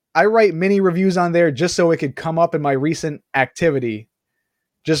write mini reviews on there just so it could come up in my recent activity.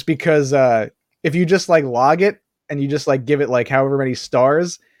 Just because if you just like log it and you just like give it like however many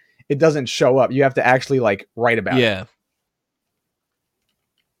stars, it doesn't show up. You have to actually like write about it. Yeah.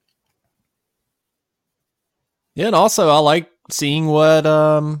 Yeah, and also I like seeing what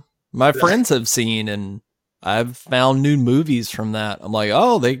my friends have seen, and I've found new movies from that. I'm like,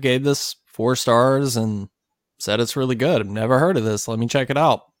 oh, they gave this 4 stars and said it's really good. I've never heard of this. Let me check it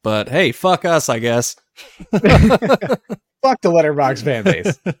out. But hey, fuck us, I guess. Fuck the Letterboxd fan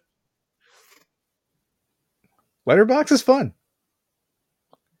base. Letterboxd is fun.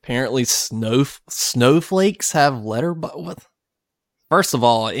 Apparently, snowflakes have What? First of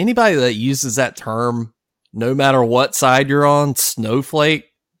all, anybody that uses that term, no matter what side you're on, snowflake,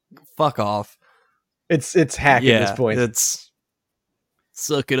 fuck off. It's hack at this point. It's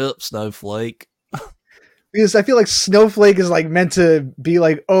suck it up, snowflake. Because I feel like snowflake is like meant to be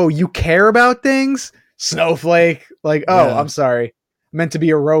like, oh, you care about things? Snowflake. Like, oh, yeah. I'm sorry. Meant to be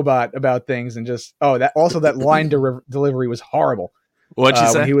a robot about things, and just that line delivery was horrible. What'd you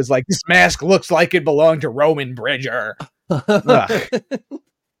say? When he was like, this mask looks like it belonged to Roman Bridger.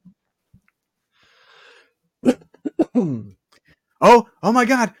 Oh my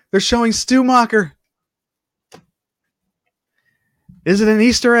God, they're showing Stewmacher. Is it an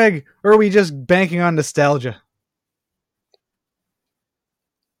Easter egg, or are we just banking on nostalgia?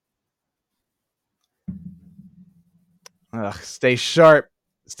 Ugh, stay sharp,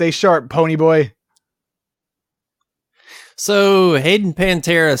 pony boy. So Hayden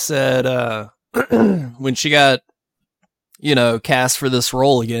Panettiere said when she got, cast for this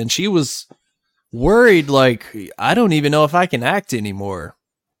role again, she was worried, like, I don't even know if I can act anymore.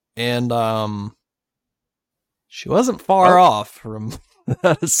 And she wasn't far off from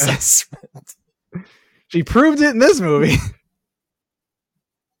that assessment. She proved it in this movie.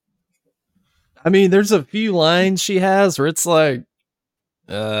 I mean, there's a few lines she has where it's like,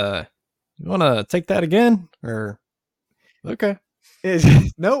 you want to take that again? Or, okay.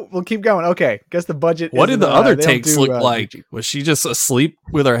 No, we'll keep going. Okay, guess the budget. What did the other takes look like? Was she just asleep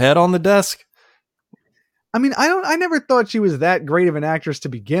with her head on the desk? I mean, I never thought she was that great of an actress to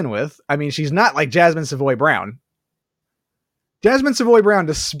begin with. I mean, she's not like Jasmine Savoy Brown. Jasmine Savoy Brown,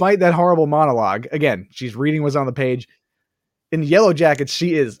 despite that horrible monologue, again, she's reading what's on the page. In Yellow Jackets,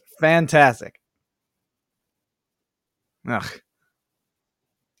 she is fantastic. Ugh.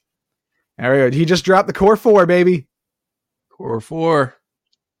 There we go. He just dropped the core 4, baby. Core 4.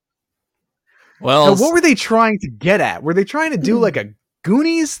 Well, so what were they trying to get at? Were they trying to do like a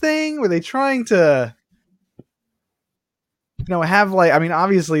Goonies thing? Were they trying to, have like, I mean,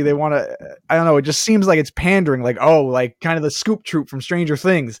 obviously they want to, I don't know. It just seems like it's pandering, like, oh, like kind of the Scoop Troop from Stranger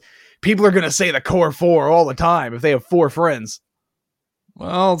Things. People are going to say the core 4 all the time if they have 4 friends.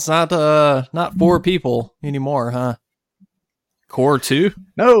 Well, it's not 4 people anymore, huh? Core 2?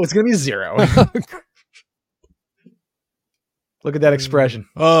 No, it's going to be 0. Look at that expression.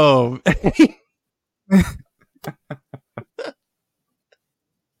 Oh. It's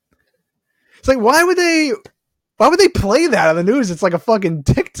like, why would they play that on the news? It's like a fucking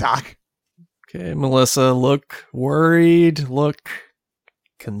TikTok. Okay, Melissa, look worried, look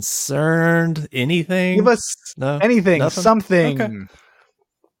concerned, anything? Give us anything, nothing? Something.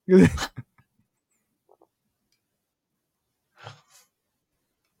 Okay.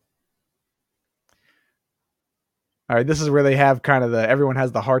 All right, this is where they have kind of everyone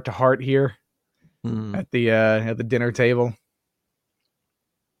has the heart to heart here at the dinner table.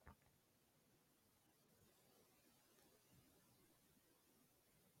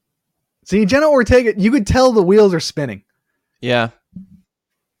 See, Jenna Ortega, you could tell the wheels are spinning. Yeah.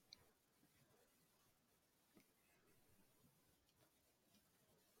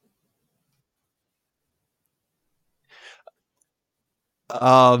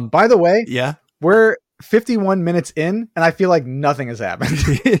 By the way, yeah, we're 51 minutes in, and I feel like nothing has happened.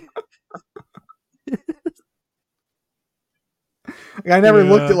 I never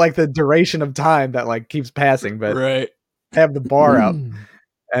looked at like the duration of time that like keeps passing, but right. Have the bar up,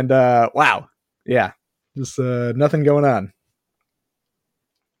 and wow, yeah, just nothing going on.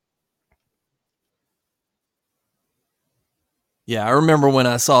 Yeah, I remember when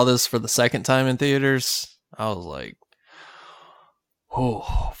I saw this for the second time in theaters, I was like,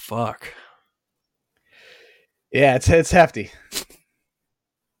 oh, fuck. Yeah, it's hefty.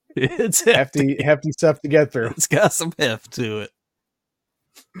 It's hefty stuff to get through. It's got some heft to it.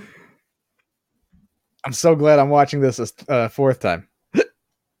 I'm so glad I'm watching this a 4th time.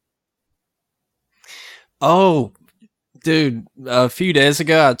 Oh, Dude, a few days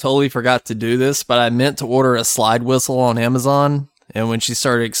ago, I totally forgot to do this, but I meant to order a slide whistle on Amazon. And when she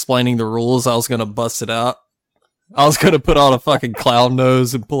started explaining the rules, I was going to bust it out. I was going to put on a fucking clown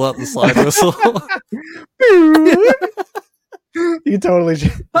nose and pull out the slide whistle. You totally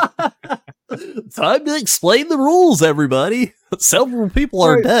should. Time to explain the rules, everybody. Several people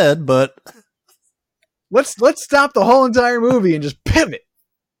are dead, but let's stop the whole entire movie and just pivot.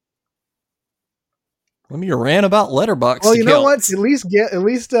 Let me rant about Letterboxd. Well, you know what? At least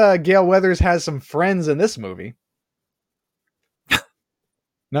Gale Weathers has some friends in this movie.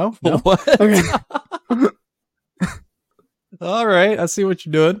 No? What? Okay. All right, I see what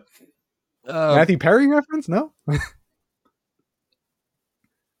you're doing. Matthew Perry reference? No?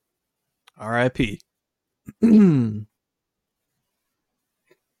 R.I.P. Better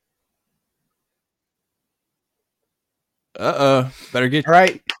get All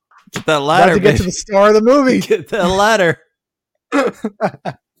right. Get that ladder. About to get to the star of the movie. Get that ladder.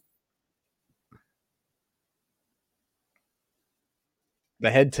 The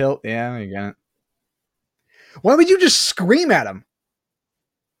head tilt. Yeah, you got it. Why would you just scream at him?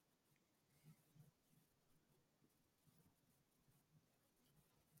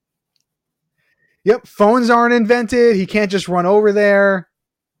 Yep, phones aren't invented. He can't just run over there.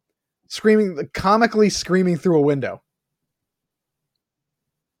 Comically screaming through a window.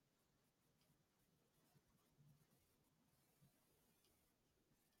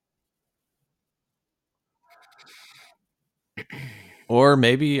 Or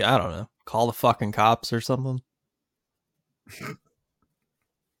maybe, I don't know, call the fucking cops or something.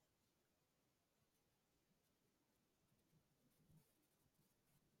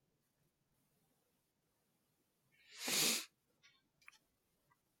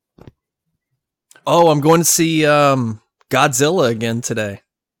 Oh, I'm going to see Godzilla again today.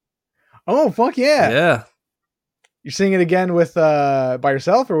 Oh, fuck yeah. Yeah. You're seeing it again with by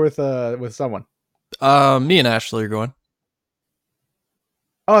yourself or with someone? Me and Ashley are going.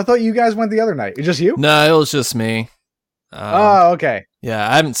 Oh, I thought you guys went the other night. It's just you? No, it was just me. Oh, okay. Yeah,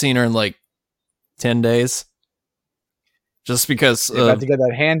 I haven't seen her in like 10 days. Just because... You're about to get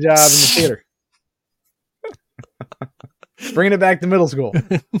that hand job in the theater. Bringing it back to middle school.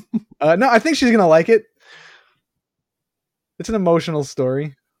 No, I think she's going to like it. It's an emotional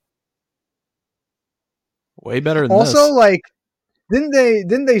story. Way better than also, this. like,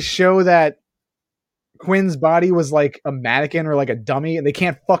 didn't they show that Quinn's body was like a mannequin or like a dummy and they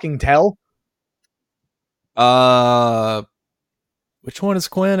can't fucking tell? Which one is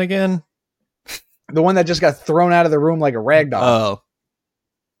Quinn again? The one that just got thrown out of the room like a rag doll. Oh.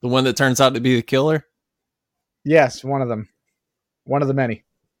 The one that turns out to be the killer? Yes, one of them. One of the many.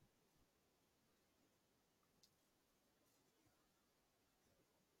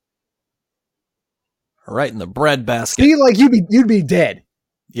 Right in the bread basket. See, like you'd be dead.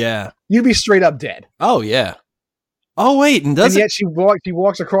 Yeah. You'd be straight up dead. Oh yeah. Oh wait, and yet she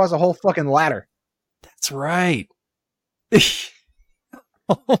walks across a whole fucking ladder. That's right.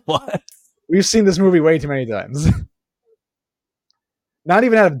 What? We've seen this movie way too many times. Not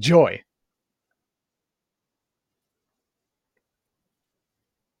even out of joy.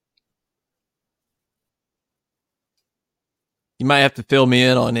 You might have to fill me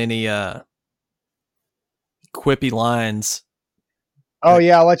in on any quippy lines. Oh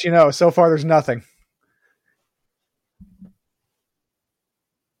yeah, I'll let you know. So far there's nothing.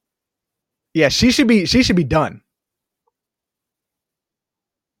 Yeah, she should be done.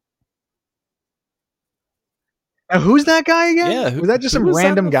 Now, who's that guy again? Yeah, was that just some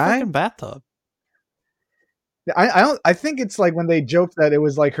random guy? Bathtub. I think it's like when they joked that it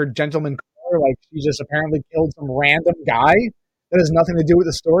was like her gentleman caller, like she just apparently killed some random guy that has nothing to do with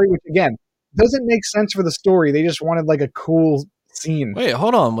the story, which again doesn't make sense for the story. They just wanted like a cool scene. Wait,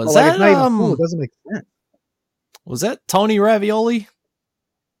 hold on. Was that it's not even cool. It doesn't make sense. Was that Tony Ravioli?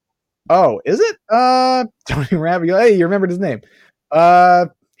 Oh, is it? Tony Ravioli. Hey, you remembered his name.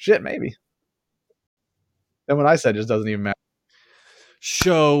 Shit, maybe. Then what I said just doesn't even matter.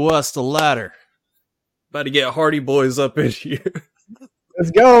 Show us the ladder. About to get Hardy Boys up in here.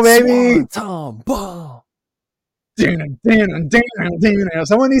 Let's go, baby. Tom bomb. Someone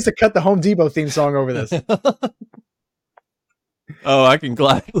needs to cut the Home Depot theme song over this. Oh, I can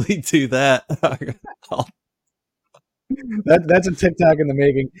gladly do that. That's a TikTok in the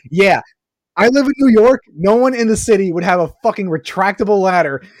making. Yeah. I live in New York. No one in the city would have a fucking retractable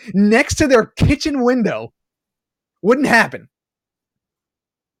ladder next to their kitchen window. Wouldn't happen.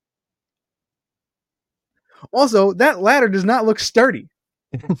 Also, that ladder does not look sturdy.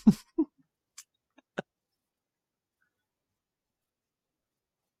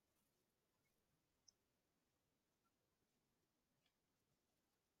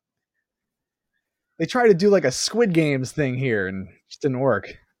 They tried to do like a Squid Games thing here, and it just didn't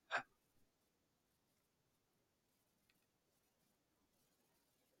work.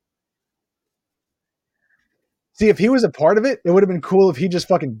 See, if he was a part of it, it would have been cool if he just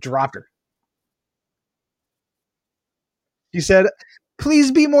fucking dropped her. He said,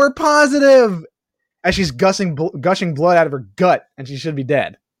 "Please be more positive," as she's gushing blood out of her gut, and she should be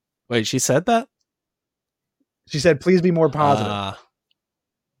dead. Wait, she said that? She said, "Please be more positive."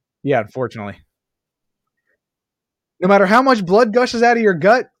 Yeah, unfortunately. No matter how much blood gushes out of your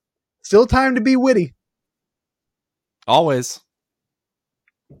gut, still time to be witty. Always.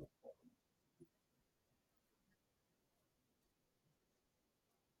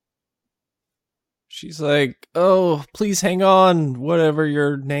 She's like, "Oh, please hang on, whatever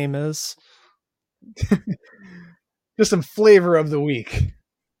your name is." Just some flavor of the week.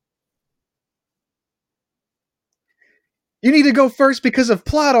 You need to go first because of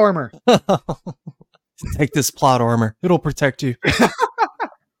plot armor. Take this plot armor. It'll protect you.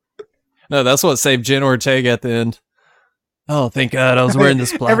 No, that's what saved Jen Ortega at the end. Oh, thank God I was wearing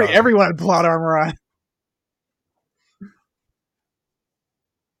this plot armor. Everyone had plot armor on.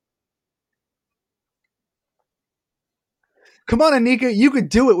 Come on, Anika, you could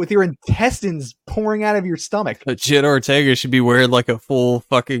do it with your intestines pouring out of your stomach. But Jen Ortega should be wearing like a full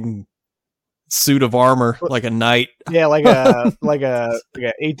fucking suit of armor, like a knight. Yeah, like a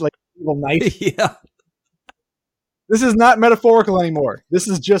evil knight. Yeah. This is not metaphorical anymore. This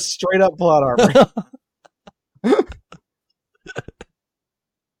is just straight up plot armor.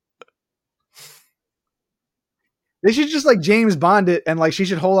 They should just like James Bond it, and like she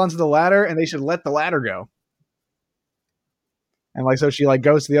should hold onto the ladder, and they should let the ladder go. And like so she like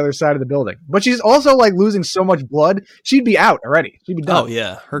goes to the other side of the building. But she's also like losing so much blood, she'd be out already. She'd be done. Oh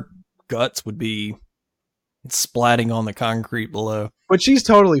yeah, her guts would be splatting on the concrete below. But she's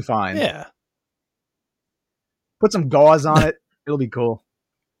totally fine. Yeah. Put some gauze on it. It'll be cool.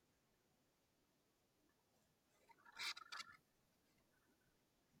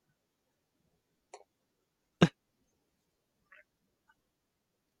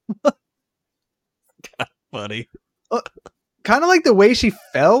 God, funny. Kind of like the way she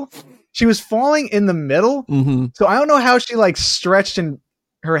fell. She was falling in the middle. Mm-hmm. So I don't know how she like stretched and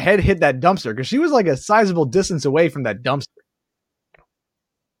her head hit that dumpster because she was like a sizable distance away from that dumpster.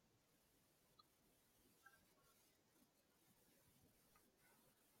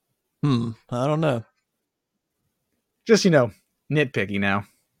 I don't know. Just, nitpicky now.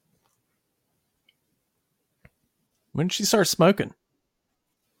 When did she start smoking?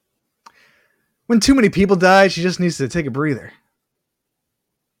 When too many people die, she just needs to take a breather.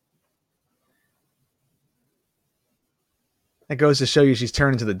 That goes to show you she's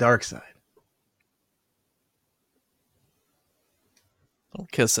turning to the dark side.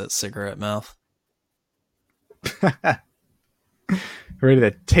 Don't kiss that cigarette mouth. Ready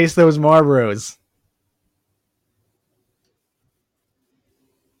to taste those Marlboros.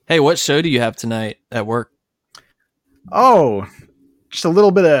 Hey, what show do you have tonight at work? Oh, just a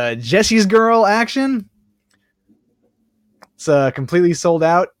little bit of Jesse's Girl action. It's completely sold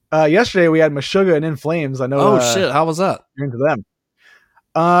out. Yesterday we had Meshuggah and In Flames. I know. Oh shit! How was that? You're into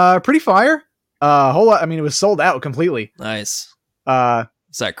them. Pretty fire. Whole lot. I mean, it was sold out completely. Nice.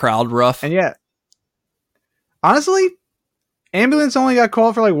 Is that crowd rough? And yeah, honestly, ambulance only got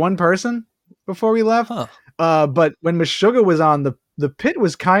called for like one person before we left. Huh. But when Meshuggah was on, the pit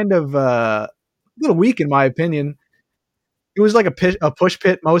was kind of a little weak in my opinion. It was like a push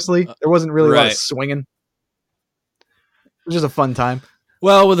pit mostly. There wasn't really a lot of swinging. It was just a fun time.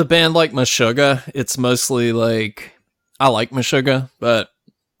 Well, with a band like Meshuggah, it's mostly like, I like Meshuggah, but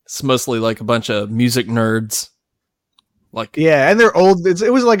it's mostly like a bunch of music nerds. Like, yeah, and they're old.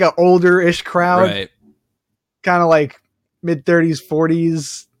 It was like an older-ish crowd. Right. Kind of like mid-30s,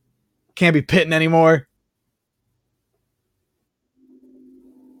 40s. Can't be pitting anymore.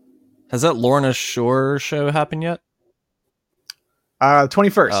 Has that Lorna Shore show happened yet?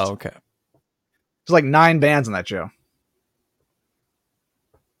 21st. Oh, okay. There's like 9 bands on that show.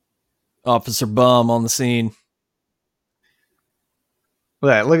 Officer Bum on the scene.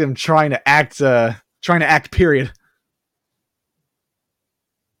 Look at him trying to act, period.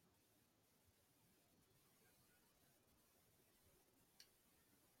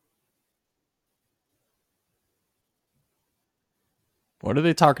 What are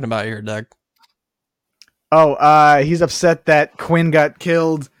they talking about here, Doug? Oh, he's upset that Quinn got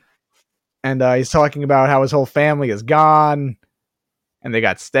killed, and he's talking about how his whole family is gone, and they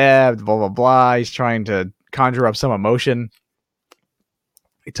got stabbed, blah, blah, blah. He's trying to conjure up some emotion.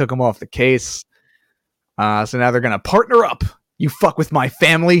 They took him off the case. So now they're going to partner up. You fuck with my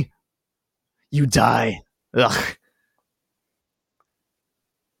family. You die. Ugh.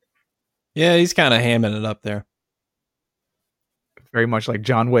 Yeah, he's kind of hamming it up there. Very much like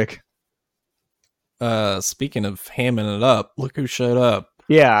John Wick. Speaking of hamming it up, look who showed up.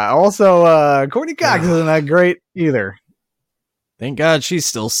 Yeah, also, Courtney Cox isn't that great either. Thank God she's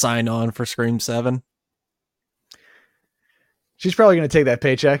still signed on for Scream 7. She's probably going to take that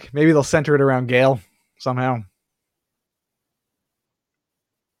paycheck. Maybe they'll center it around Gail somehow.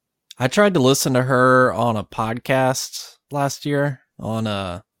 I tried to listen to her on a podcast last year, on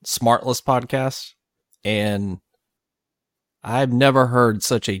a Smartless podcast, and I've never heard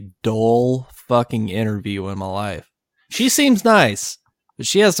such a dull fucking interview in my life. She seems nice, but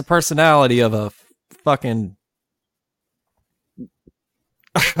she has the personality of a fucking...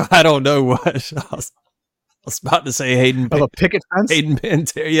 I don't know what. I was about to say Hayden... Of a picket fence? Hayden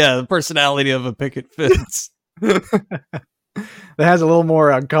Panettiere. Yeah, the personality of a picket fence. That has a little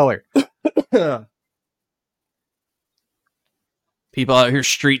more color. People out here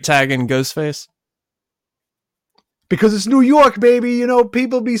street tagging Ghostface. Because it's New York, baby. You know,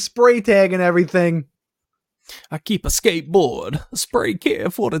 people be spray tagging everything. I keep a skateboard, a spray can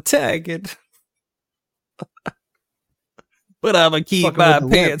for the tagging. But I'ma keep my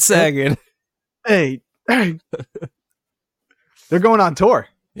pants sagging. Hey. They're going on tour.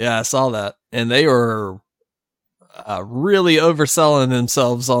 Yeah, I saw that. And they were really overselling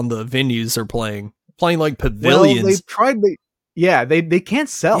themselves on the venues they're playing. Playing like pavilions. Well, they've tried. They can't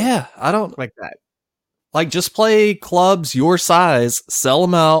sell. Yeah, I don't like that. Like, just play clubs your size, sell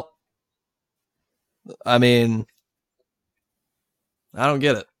them out. I mean, I don't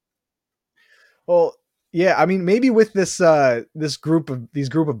get it. Well, yeah, I mean, maybe with this group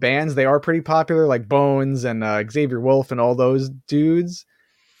of bands, they are pretty popular, like Bones and Xavier Wolf and all those dudes,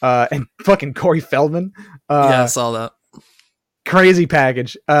 and fucking Corey Feldman. Yeah, I saw that. Crazy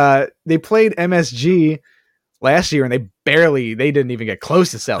package. They played MSG last year, and they didn't even get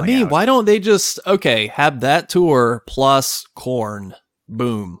close to selling. I mean, out. Why don't they just have that tour plus Korn?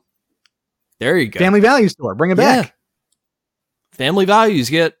 Boom. There you go. Family Values tour. Bring it back. Family Values.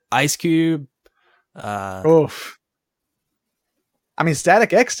 Get Ice Cube. Oof. I mean,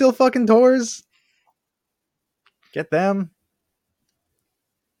 Static X still fucking tours. Get them.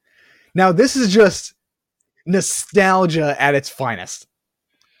 Now, this is just nostalgia at its finest.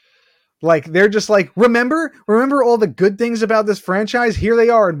 Like, they're just like, remember all the good things about this franchise? Here they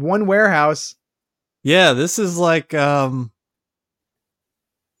are in one warehouse. Yeah, this is like Hack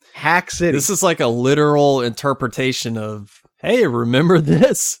City. This is like a literal interpretation of, hey, remember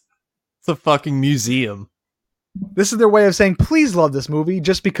this? It's a fucking museum. This is their way of saying, please love this movie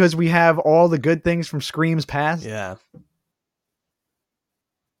just because we have all the good things from Scream's past. Yeah.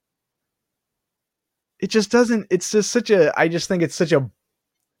 It just doesn't, it's just I just think it's such a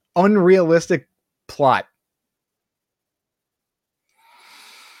unrealistic plot.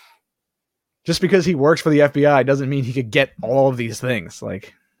 Just because he works for the FBI doesn't mean he could get all of these things.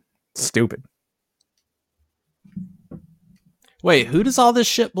 Like, stupid. Wait, who does all this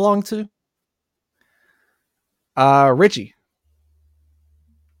shit belong to? Richie.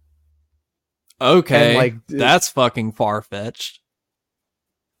 Okay, like, that's fucking far-fetched.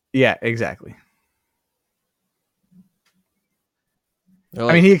 Yeah, exactly. Like,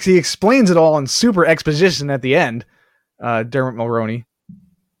 I mean, he explains it all in super exposition at the end. Dermot Mulroney.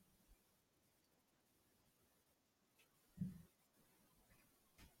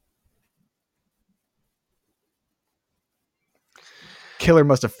 Killer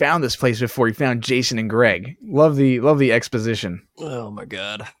must have found this place before he found Jason and Greg. Love the exposition. oh my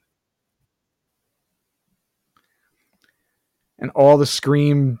god. And all the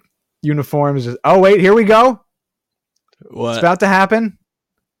Scream uniforms. Oh wait, here we go. What? It's about to happen.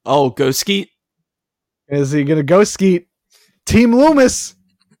 Oh, go Skeet. Is he gonna go Skeet? Team Loomis.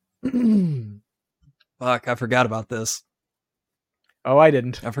 Fuck, I forgot about this. Oh, I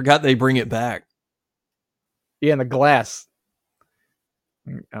didn't. I forgot they bring it back. Yeah, in the glass.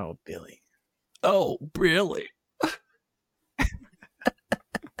 Oh, Billy. Oh, really?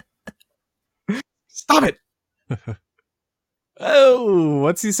 Stop it. Oh,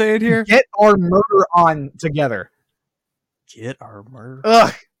 what's he saying here? Get our murder on together. Get our murder.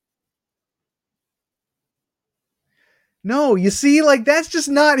 Ugh. No, you see, like, that's just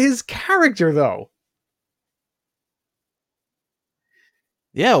not his character, though.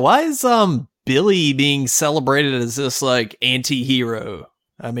 Yeah, why is Billy being celebrated as this like anti-hero?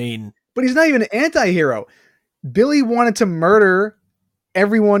 I mean, but he's not even an anti-hero. Billy wanted to murder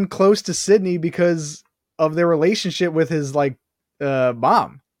everyone close to Sydney because of their relationship with his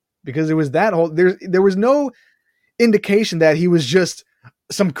mom. Because it was that whole there was no indication that he was just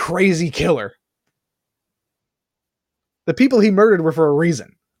some crazy killer. The people he murdered were for a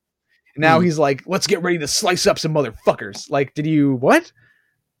reason. And now he's like, let's get ready to slice up some motherfuckers. Like, did you what?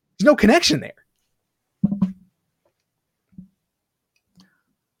 There's no connection there.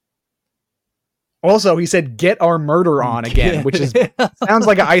 Also, he said, get our murder on again, which is sounds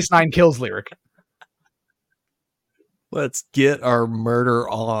like an Ice Nine Kills lyric. Let's get our murder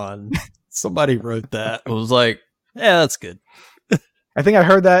on. Somebody wrote that. It was like, yeah, that's good. I think I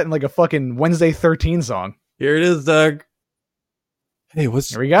heard that in like a fucking Wednesday 13 song. Here it is, Doug. Hey, what's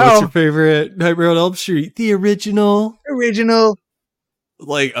Here we go. What's your favorite Nightmare on Elm Street? The original.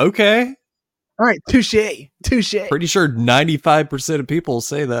 Like, okay. All right, touche. Pretty sure 95% of people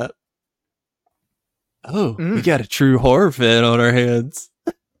say that. Oh, we got a true horror fan on our hands.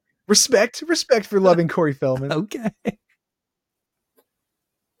 Respect for loving Corey Feldman. Okay.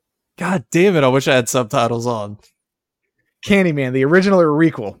 God damn it, I wish I had subtitles on. Candyman, the original or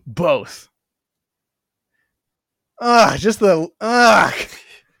requel? Both. Just the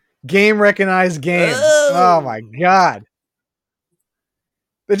game recognized game. Oh my god.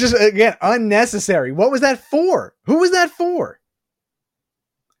 They're just, again, unnecessary. What was that for? Who was that for?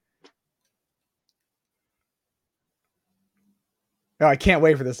 Oh, I can't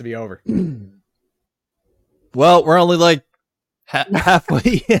wait for this to be over. Well, we're only like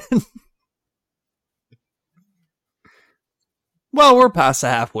halfway in. Well, we're past the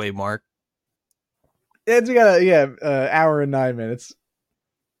halfway mark. We got hour and 9 minutes.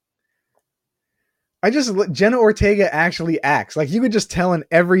 Jenna Ortega actually acts like you could just tell in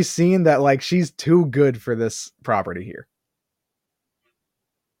every scene that like she's too good for this property here.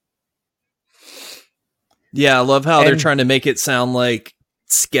 Yeah, I love how they're trying to make it sound like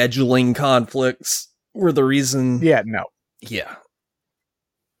scheduling conflicts were the reason. Yeah, no. Yeah.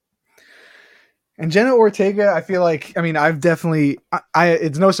 And Jenna Ortega, I feel like, I mean, I've definitely,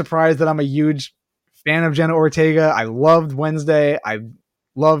 it's no surprise that I'm a huge fan of Jenna Ortega. I loved Wednesday. I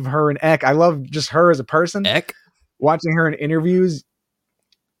love her and Eck. I love just her as a person. Eck? Watching her in interviews,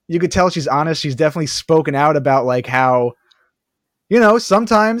 you could tell she's honest. She's definitely spoken out about like how,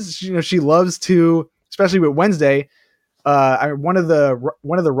 sometimes, she loves to, especially with Wednesday, one of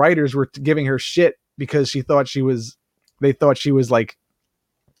the writers were giving her shit because they thought she was like,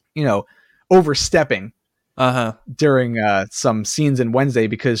 overstepping during some scenes in Wednesday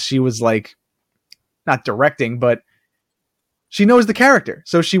because she was like not directing, but she knows the character.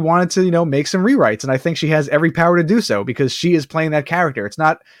 So she wanted to, make some rewrites. And I think she has every power to do so because she is playing that character. It's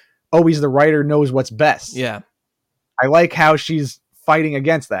not always the writer knows what's best. Yeah. I like how she's fighting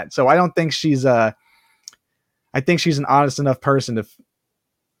against that. So I don't think I think she's an honest enough person. If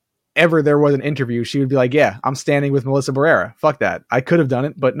ever there was an interview, she would be like, yeah, I'm standing with Melissa Barrera. Fuck that. I could have done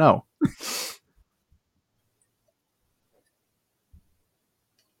it, but no.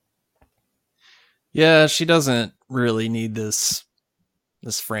 Yeah, she doesn't really need this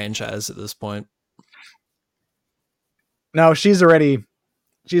franchise at this point. No, she's already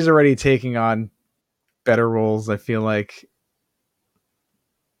taking on better roles, I feel like.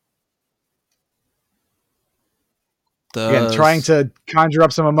 Again, trying to conjure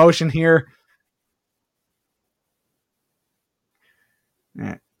up some emotion here.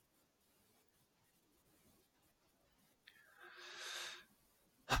 Yeah.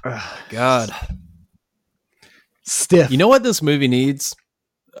 God. Stiff. You know what this movie needs?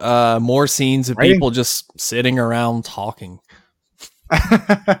 More scenes of people just sitting around talking.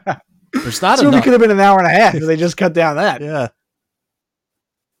 There's not enough. It could have been an hour and a half if they just cut down that. Yeah.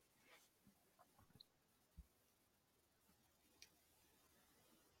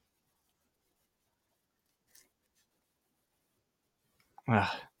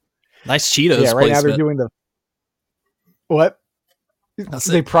 Nice Cheetos. Yeah, right placement. now they're doing the what?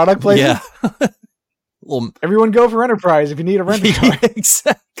 They product placement? Yeah. Well, everyone go for Enterprise if you need a rental car.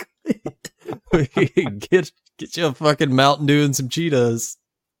 Exactly. get you a fucking Mountain Dew and some Cheetos.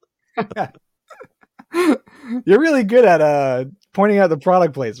 You're really good at pointing out the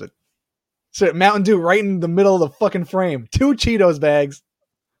product placement. So Mountain Dew right in the middle of the fucking frame. 2 Cheetos bags.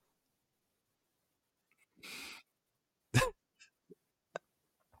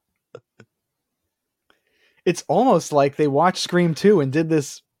 It's almost like they watched Scream 2 and did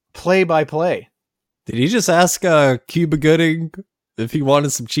this play by play. Did he just ask Cuba Gooding if he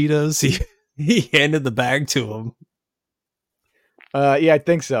wanted some Cheetos? He handed the bag to him. Yeah, I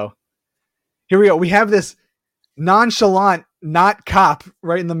think so. Here we go. We have this nonchalant, not cop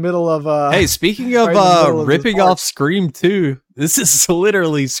right in the middle of... hey, speaking of right ripping off Scream 2, this is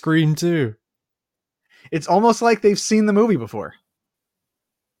literally Scream 2. It's almost like they've seen the movie before.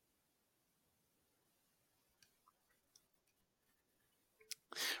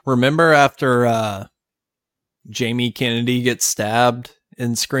 Remember after Jamie Kennedy gets stabbed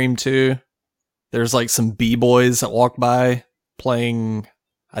in Scream 2. There's like some B-boys that walk by playing,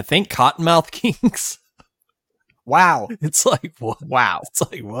 I think, Cottonmouth Kings. Wow. It's like, what? Wow. It's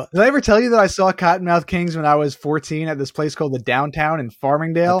like, what? Did I ever tell you that I saw Cottonmouth Kings when I was 14 at this place called the Downtown in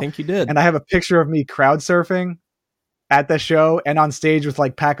Farmingdale? I think you did. And I have a picture of me crowd surfing at the show and on stage with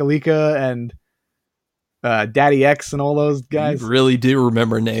like Pakalika and Daddy X and all those guys. You really do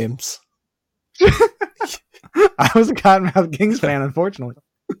remember names. I was a Cottonmouth Kings fan, unfortunately.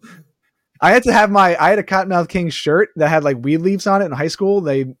 I had a Cottonmouth Kings shirt that had like weed leaves on it in high school.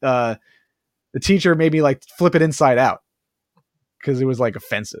 The teacher made me like flip it inside out because it was like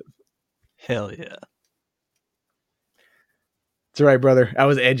offensive. Hell yeah. It's all right, brother. I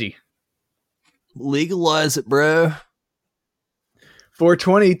was edgy. Legalize it, bro.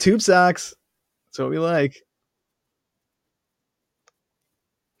 420 tube socks. That's what we like.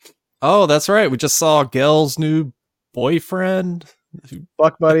 Oh, that's right. We just saw Gail's new boyfriend.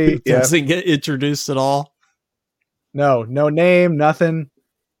 Fuck buddy. Yeah. Doesn't get introduced at all. No name, nothing.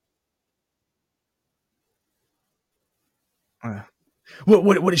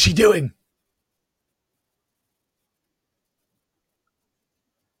 What is she doing?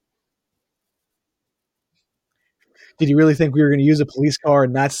 Did you really think we were going to use a police car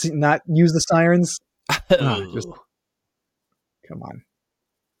and not use the sirens? Just come on.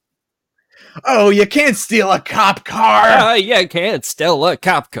 Oh, you can't steal a cop car. You can't steal a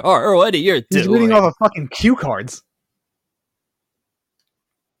cop car. What are you doing? He's reading off of fucking cue cards.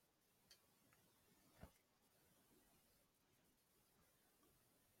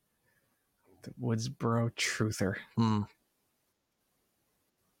 The Woodsboro Truther.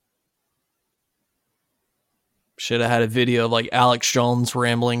 Should have had a video of like Alex Jones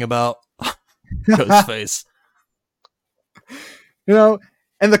rambling about Ghostface. You know,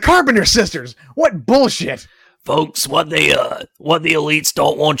 and the Carpenter sisters. What bullshit. Folks, what the elites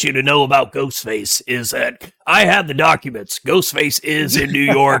don't want you to know about Ghostface is that I have the documents. Ghostface is in New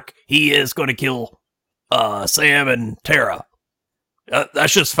York. He is going to kill Sam and Tara.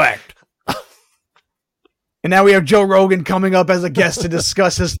 That's just fact. And now we have Joe Rogan coming up as a guest to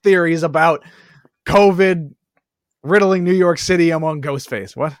discuss his theories about COVID riddling New York City among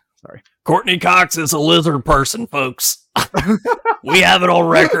Ghostface. What? Sorry. Courtney Cox is a lizard person, folks. We have it on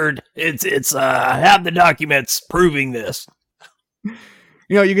record. It's I have the documents proving this. You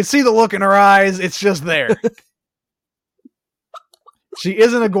know, you can see the look in her eyes. It's just there. She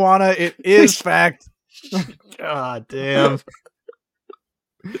is an iguana. It is fact. God damn.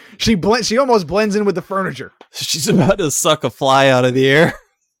 She almost blends in with the furniture. She's about to suck a fly out of the air.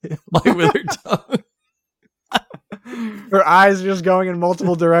 Like with her tongue. Her eyes are just going in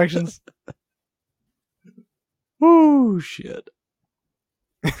multiple directions. Woo, shit.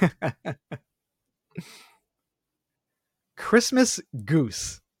 Christmas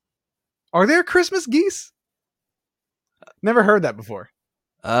goose. Are there Christmas geese? Never heard that before.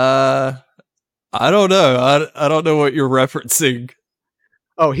 I don't know. I don't know what you're referencing.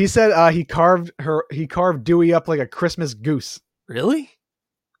 Oh, he said he carved Dewey up like a Christmas goose. Really?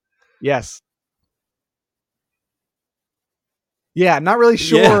 Yes. Yeah, not really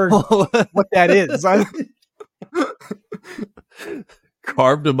sure what that is.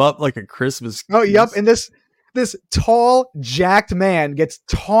 Carved him up like a Christmas goose. Oh, yep. And this tall, jacked man gets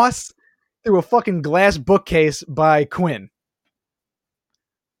tossed through a fucking glass bookcase by Quinn,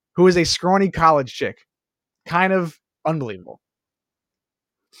 who is a scrawny college chick. Kind of unbelievable.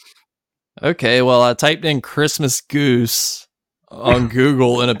 Okay, well, I typed in Christmas goose on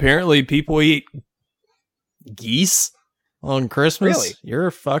Google, and apparently people eat geese on Christmas. Really? You're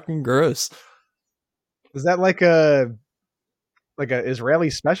fucking gross. Is that like a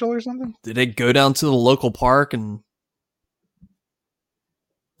Israeli special or something? Did they go down to the local park and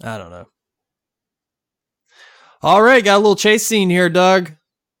I don't know. All right, got a little chase scene here, Doug.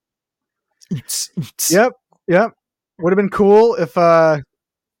 Yep. Would have been cool if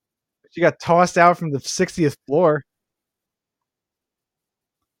she got tossed out from the 60th floor.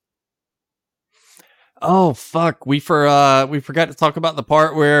 Oh fuck, we forgot to talk about the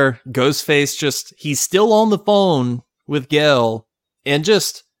part where Ghostface he's still on the phone with Gail and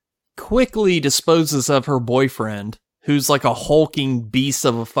just quickly disposes of her boyfriend, who's like a hulking beast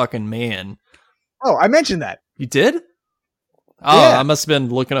of a fucking man. Oh, I mentioned that. You did? Oh, Yeah. I must have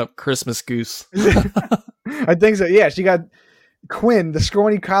been looking up Christmas goose. I think so. Yeah, she got Quinn, the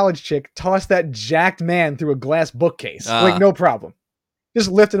scrawny college chick, tossed that jacked man through a glass bookcase. Like, no problem. Just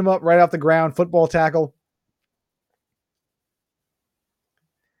lifted him up right off the ground, football tackle.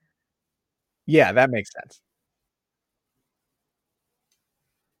 Yeah, that makes sense.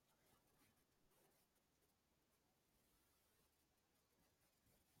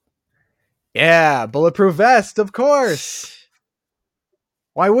 Yeah, Bulletproof Vest, of course.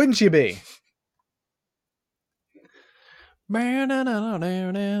 Why wouldn't you be? We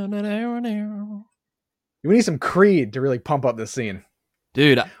need some Creed to really pump up this scene.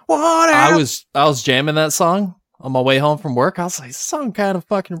 Dude, What I was jamming that song on my way home from work. I was like, this song kind of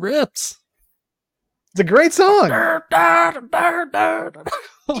fucking rips. It's a great song.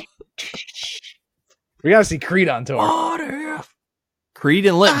 We gotta see Creed on tour. Creed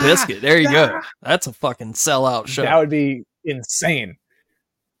and Limp Bizkit. There you go. That's a fucking sellout show. That would be insane.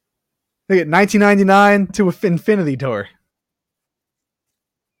 Look at 1999 to Infinity Tour.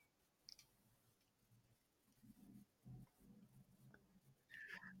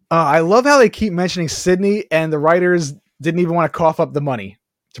 I love how they keep mentioning Sydney, and the writers didn't even want to cough up the money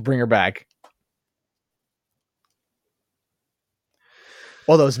to bring her back.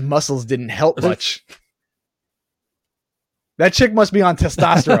 All those muscles didn't help much. That chick must be on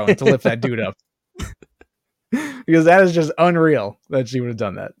testosterone to lift that dude up. Because that is just unreal that she would have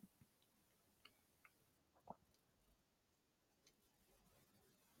done that.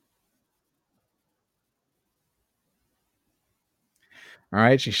 All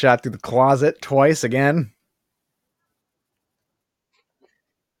right, she shot through the closet twice again.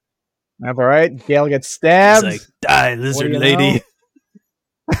 All right, Gail gets stabbed. He's like, die, lizard lady.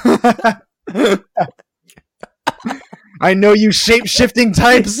 I know you shape-shifting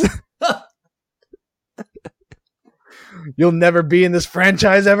types. You'll never be in this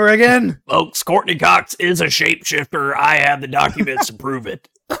franchise ever again. Folks, Courtney Cox is a shapeshifter. I have the documents to prove it.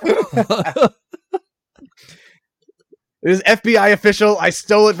 It is FBI official. I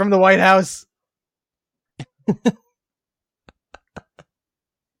stole it from the White House.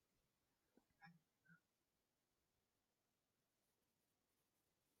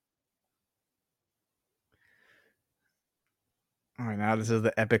 All right, now this is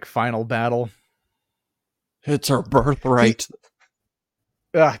the epic final battle. It's her birthright.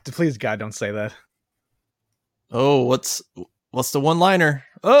 Please, God, don't say that. Oh, what's the one-liner?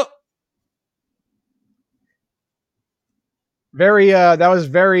 Oh, that was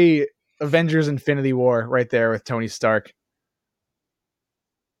very Avengers Infinity War right there with Tony Stark.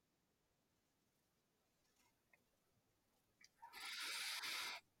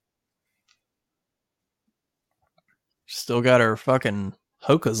 still got her fucking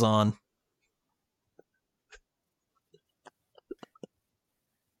hokas on.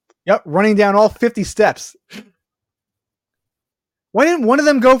 Yep, running down all 50 steps. Why didn't one of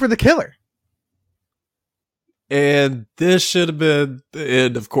them go for the killer? And this should have been the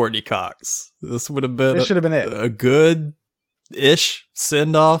end of Courtney Cox. This would have been it. A good-ish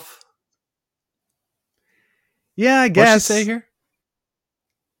send-off. Yeah, I guess. What'd she say here?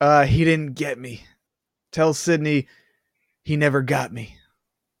 He didn't get me. Tell Sydney he never got me.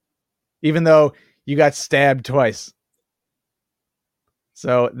 Even though you got stabbed twice.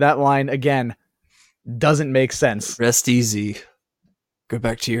 So that line, again, doesn't make sense. Rest easy. Go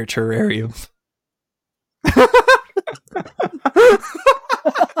back to your terrarium.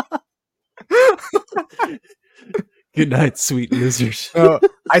 Good night, sweet lizard.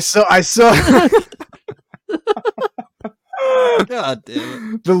 I saw. God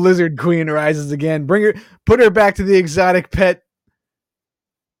damn it. The lizard queen rises again. Put her back to the exotic pet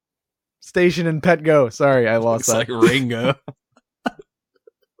station and pet go. Sorry, I lost that. It's like Ringo.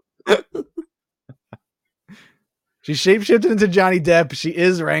 She shapeshifted into Johnny Depp. She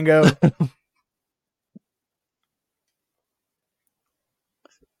is Rango.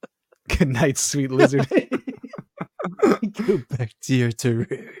 Good night, sweet lizard. Go back to your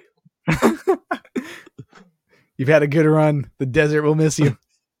terrarium. You've had a good run. The desert will miss you.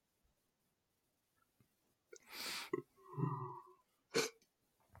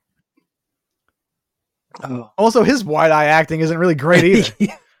 Oh. Also, his wide-eye acting isn't really great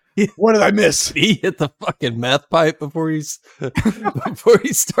either. What did I miss? He hit the fucking meth pipe before he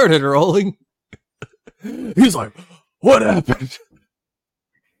started rolling. He's like, what happened?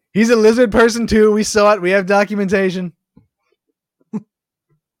 He's a lizard person too. We saw it. We have documentation.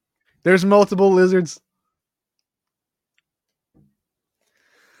 There's multiple lizards.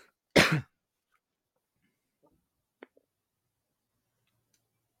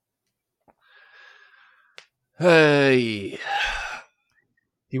 Hey.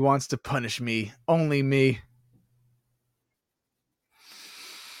 He wants to punish me. Only me.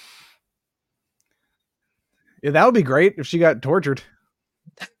 Yeah, that would be great if she got tortured.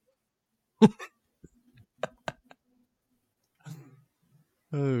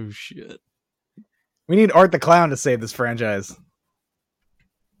 Oh, shit. We need Art the Clown to save this franchise.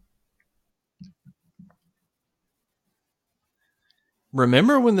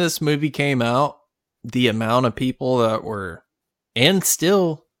 remember when this movie came out, the amount of people that were, and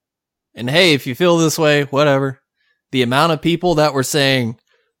still, and hey, if you feel this way, whatever, the amount of people that were saying,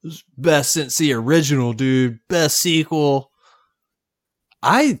 best since the original, dude, best sequel.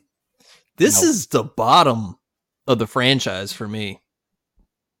 This is the bottom of the franchise for me.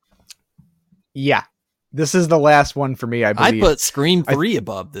 Yeah. This is the last one for me, I believe. I put Scream 3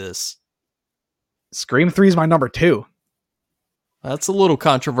 above this. Scream 3 is my number 2. That's a little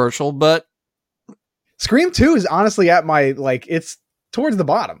controversial, but Scream 2 is honestly at my, like, it's towards the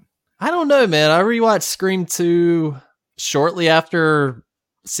bottom. I don't know, man. I rewatched Scream 2 shortly after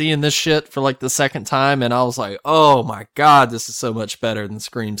seeing this shit for like the second time, and I was like, oh my God, this is so much better than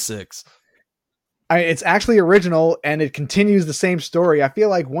Scream 6. It's actually original, and it continues the same story. I feel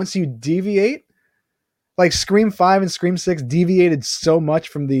like once you deviate, like Scream 5 and Scream 6 deviated so much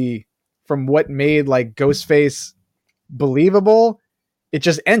from what made like Ghostface believable, it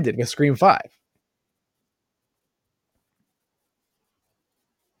just ended with Scream 5.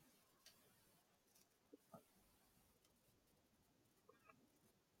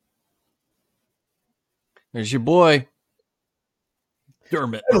 There's your boy,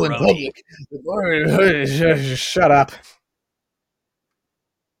 Dermot Mulroney. Shut up.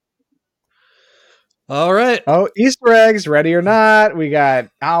 All right. Oh, Easter eggs, ready or not. We got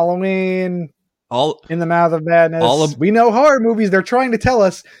Halloween, In the Mouth of Madness. We know horror movies. They're trying to tell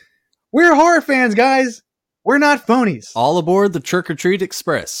us we're horror fans, guys. We're not phonies. All aboard the Trick or Treat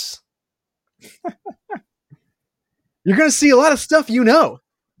Express. You're going to see a lot of stuff you know.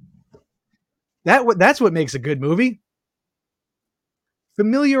 That's what makes a good movie.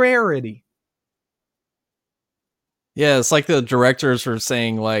 Familiarity. Yeah, it's like the directors were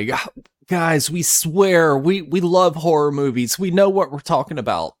saying, like, guys, we swear we love horror movies. We know what we're talking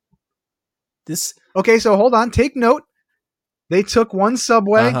about. This. Okay, so hold on. Take note. They took one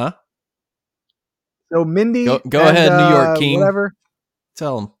subway. Uh-huh. So Mindy, go ahead, New York King. Whatever.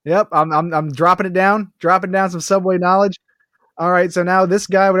 Tell them. Yep, I'm dropping it down. Dropping down some subway knowledge. All right, so now this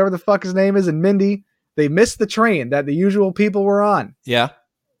guy, whatever the fuck his name is, and Mindy, they missed the train that the usual people were on. Yeah.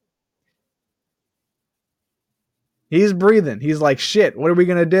 He's breathing. He's like, shit, what are we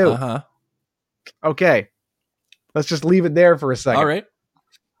going to do? Uh-huh. Okay. Let's just leave it there for a second. All right.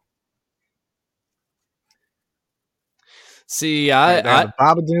 See, my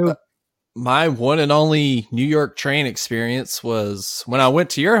one and only New York train experience was when I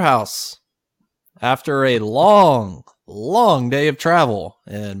went to your house after a long day of travel.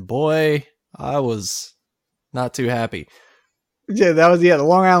 And boy, I was not too happy. Yeah, that was the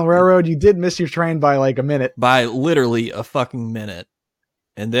Long Island Railroad. You did miss your train by like a minute. By literally a fucking minute.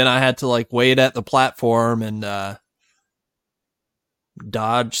 And then I had to like wait at the platform and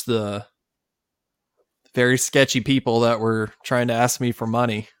dodge the very sketchy people that were trying to ask me for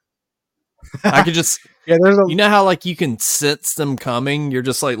money. I could just, you know how like you can sense them coming? You're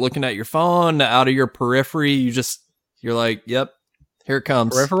just like looking at your phone out of your periphery. You're like, yep, here it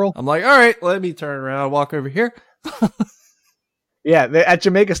comes. Peripheral? I'm like, all right, let me turn around, walk over here. Yeah, at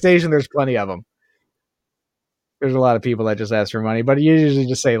Jamaica Station, there's plenty of them. There's a lot of people that just ask for money, but you usually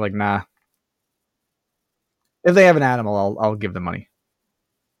just say like, nah. If they have an animal, I'll give them money.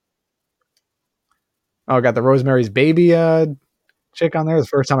 Oh, I got the Rosemary's Baby chick on there. The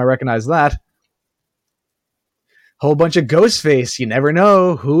first time I recognized that. Whole bunch of Ghostface. You never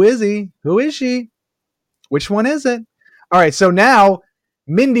know. Who is he? Who is she? Which one is it? All right, so now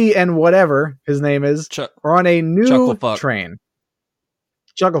Mindy and whatever his name is are on a new train.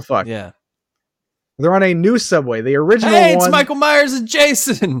 Chucklefuck. Yeah. They're on a new subway. The original one. Hey, it's Michael Myers and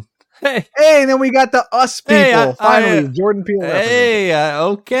Jason. Hey, and then we got the Us people. Hey, finally, Jordan Peele. Hey,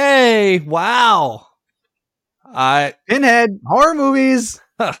 okay. Wow. Pinhead, horror movies.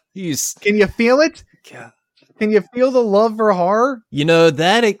 Can you feel it? God. Can you feel the love for horror? You know,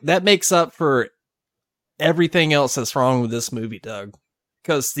 that makes up for everything else that's wrong with this movie, Doug.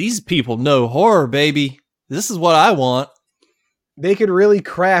 Because these people know horror, baby. This is what I want. They could really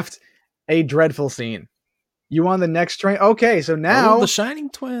craft a dreadful scene. You on the next train? Okay, so now the Shining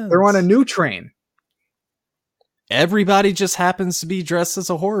Twins. They're on a new train. Everybody just happens to be dressed as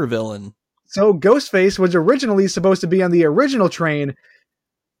a horror villain. So Ghostface was originally supposed to be on the original train.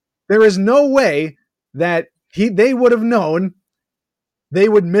 There is no way that they would have known they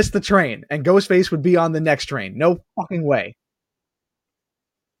would miss the train and Ghostface would be on the next train. No fucking way.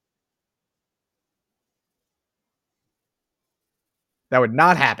 That would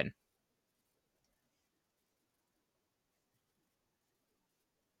not happen.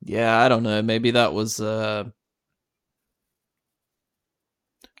 Yeah, I don't know. Maybe that was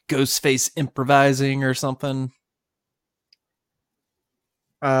Ghostface improvising or something.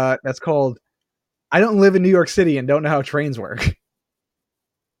 That's called I Don't Live in New York City and Don't Know How Trains Work.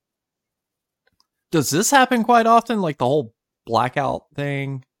 Does this happen quite often? Like the whole blackout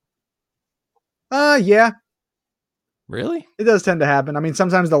thing? Yeah, Really? it does tend to happen. I mean,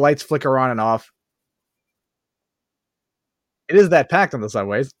 sometimes the lights flicker on and off. It is that packed on the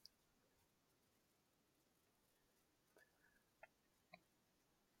subways.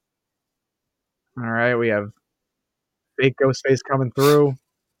 All right, we have fake Ghostface coming through.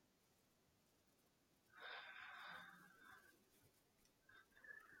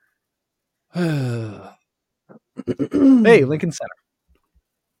 Hey, Lincoln Center.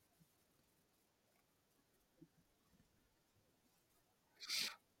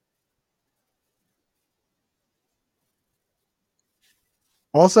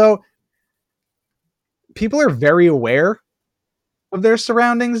 Also, people are very aware of their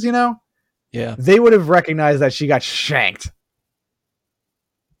surroundings, you know? Yeah. They would have recognized that she got shanked.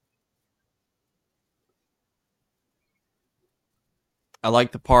 I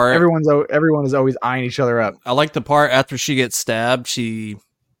like the part. Everyone is always eyeing each other up. I like the part after she gets stabbed.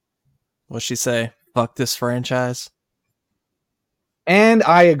 What'd she say? Fuck this franchise. And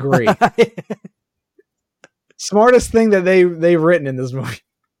I agree. Smartest thing that they've written in this movie.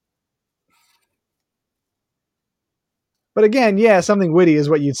 But again, yeah, something witty is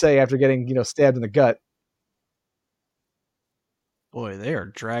what you'd say after getting, stabbed in the gut. Boy, they are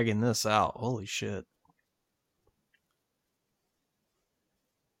dragging this out. Holy shit.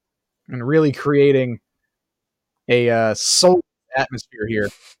 And really creating a soul atmosphere here.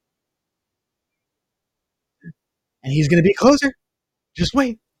 And he's going to be closer. Just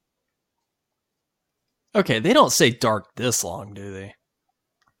wait. Okay, they don't say dark this long, do they?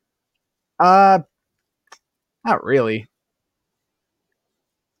 Not really.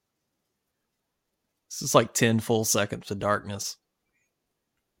 This is like 10 full seconds of darkness.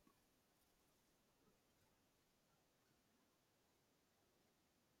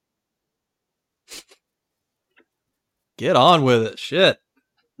 Get on with it. Shit.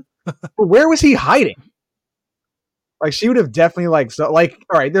 But where was he hiding? Like, she would have definitely all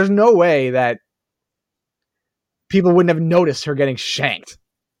right, there's no way that people wouldn't have noticed her getting shanked.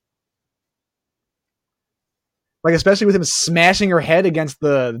 Like, especially with him smashing her head against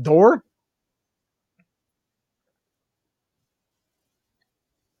the door.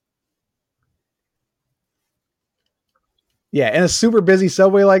 Yeah, in a super busy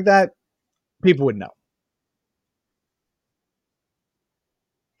subway like that, people would know.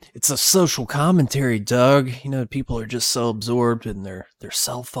 It's a social commentary, Doug. People are just so absorbed in their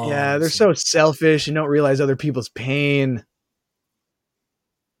cell phones. Yeah, they're so selfish and don't realize other people's pain.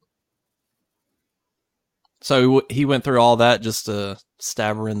 So he went through all that just to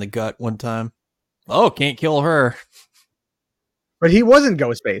stab her in the gut one time. Oh, can't kill her. But he wasn't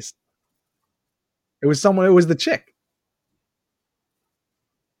Ghostface. It was the chick.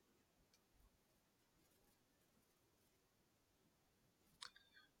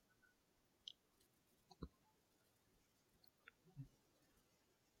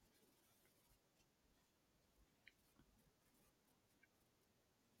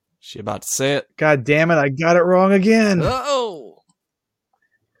 She about to say it. God damn it, I got it wrong again. Oh.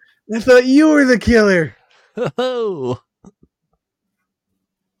 I thought you were the killer. Oh.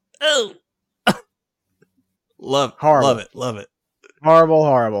 Oh. Love it.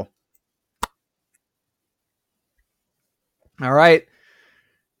 Horrible. All right.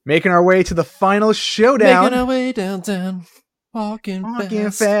 Making our way to the final showdown. Making our way downtown. Walking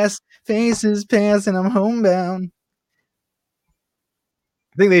fast. Faces pass and I'm homebound.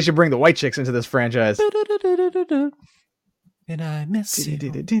 I think they should bring the white chicks into this franchise. And I miss you.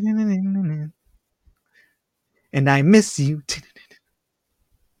 And I miss you.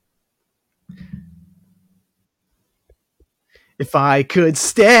 If I could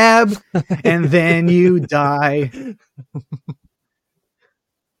stab and then you die.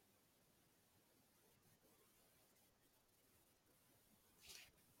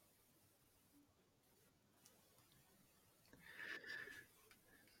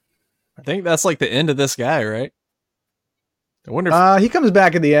 I think that's like the end of this guy, right? I wonder if he comes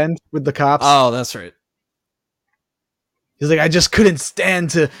back at the end with the cops. Oh, that's right. He's like, I just couldn't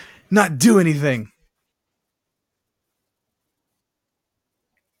stand to not do anything.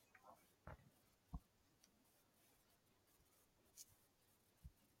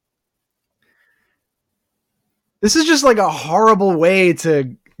 This is just like a horrible way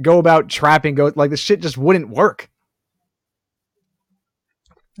to go about trapping ghosts. Like, this shit just wouldn't work.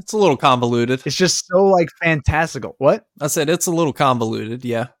 It's a little convoluted. It's just so, like, fantastical. What? I said it's a little convoluted,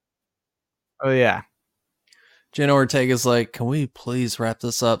 yeah. Oh, yeah. Jenna Ortega's like, can we please wrap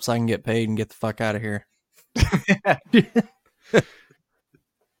this up so I can get paid and get the fuck out of here?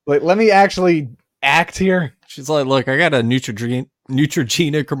 Like, let me actually act here. She's like, look, I got a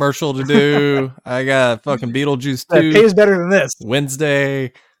Neutrogena commercial to do. I got fucking Beetlejuice That 2 pays better than this.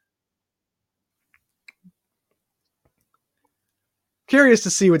 Wednesday. Curious to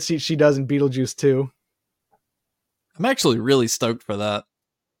see what she does in Beetlejuice 2. I'm actually really stoked for that.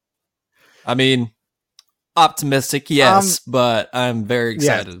 I mean, optimistic, yes, but I'm very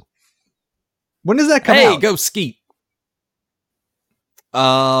excited. Yeah. When does that come Hey, out? go Skeet.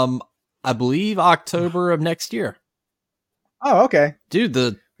 I believe October of next year. Oh, okay. Dude,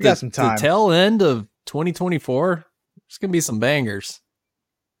 We got some time. the tail end of 2024, there's going to be some bangers.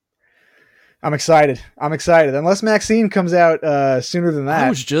 I'm excited. Unless Maxine comes out sooner than that. I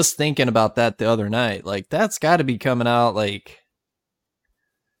was just thinking about that the other night. Like, that's got to be coming out, like,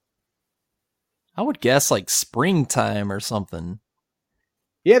 I would guess, like, springtime or something.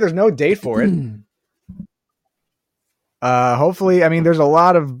 Yeah, there's no date for it. Hopefully, I mean, there's a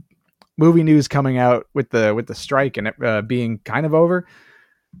lot of movie news coming out with the strike and it being kind of over.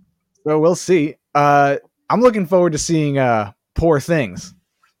 So we'll see. I'm looking forward to seeing Poor Things.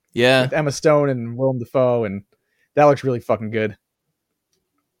 Yeah. With Emma Stone and Willem Dafoe, and that looks really fucking good.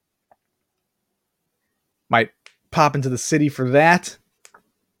 Might pop into the city for that.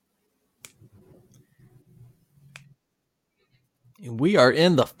 We are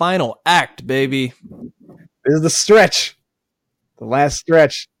in the final act, baby. This is the stretch. The last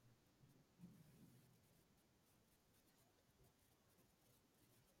stretch.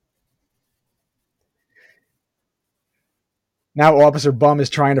 Now Officer Bum is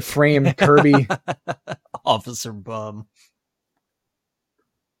trying to frame Kirby. Officer Bum.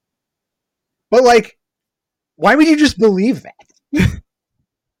 But, like, why would you just believe that?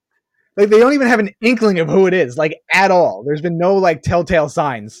 Like, they don't even have an inkling of who it is, like, at all. There's been no, like, telltale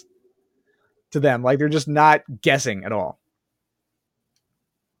signs to them. Like, they're just not guessing at all.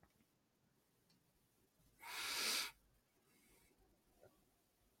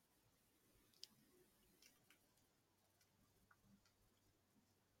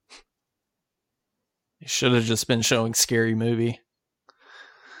 You should have just been showing Scary Movie.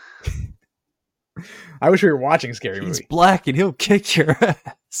 I wish we were watching Scary Movie. He's black and he'll kick your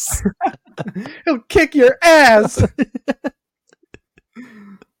ass. He'll kick your ass.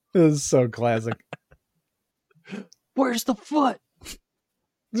 This is so classic. Where's the foot?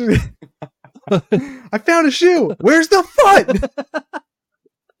 I found a shoe. Where's the foot?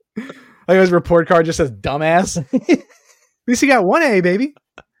 Like his report card just says dumbass. At least he got 1A, baby.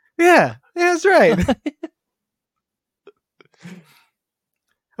 Yeah, that's right.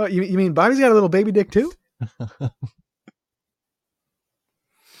 Oh, you mean Bobby's got a little baby dick too?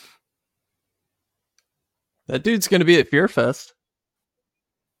 That dude's gonna be at Fear Fest.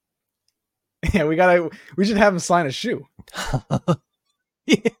 Yeah, we should have him sign a shoe.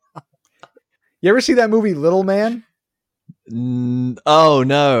 Yeah. You ever see that movie Little Man? Oh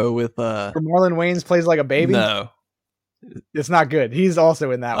no, with Where Marlon Wayans plays like a baby? No. It's not good. He's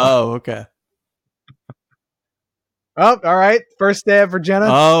also in that one. Oh, okay. Oh, all right. First stab for Jenna.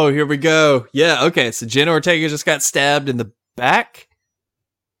 Oh, here we go. Yeah, okay. So Jenna Ortega just got stabbed in the back.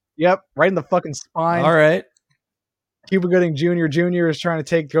 Yep, right in the fucking spine. All right. Cuba Gooding Jr. is trying to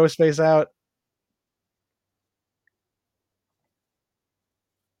take Ghostface out.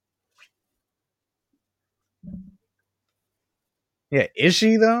 Yeah, is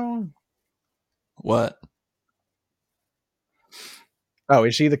she though? What? Oh,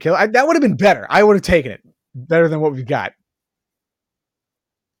 is she the killer? That would have been better. I would have taken it. Better than what we've got.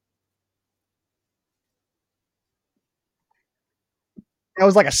 That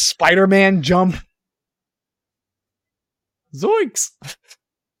was like a Spider-Man jump. Zoinks!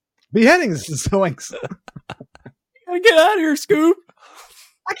 Beheadings. Zoinks. Gotta get out of here, Scoop!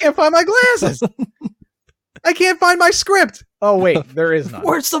 I can't find my glasses. I can't find my script. Oh, wait. There is none.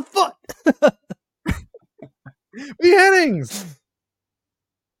 Where's the foot? Beheadings.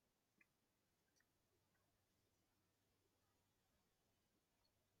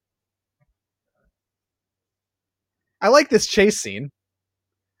 I like this chase scene.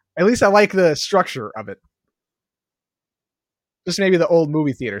 At least I like the structure of it. Just maybe the old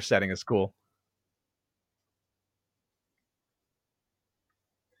movie theater setting is cool.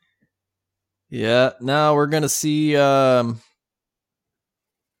 Yeah, now we're gonna see what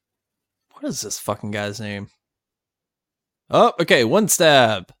is this fucking guy's name? Oh, okay, one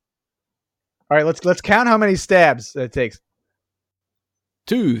stab. All right, let's count how many stabs it takes.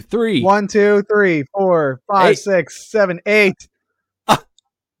 2, 3. 1, 2, 3, 4, 5, 8. 6, 7, 8,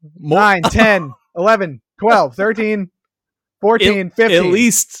 More. 9, 10, 11, 12, 13, 14, 15. At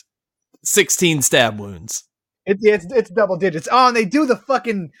least 16 stab wounds. It's double digits. Oh, and they do the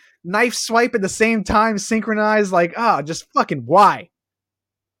fucking knife swipe at the same time, synchronized. Like, just fucking why?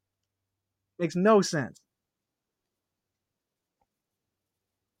 Makes no sense.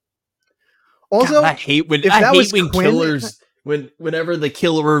 Also, God, I hate when Quinn, killers whenever the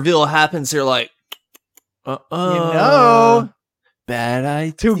killer reveal happens, they're like, bad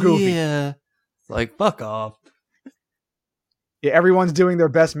idea. Too goofy. Like, fuck off. Yeah, everyone's doing their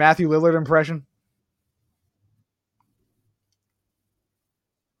best Matthew Lillard impression.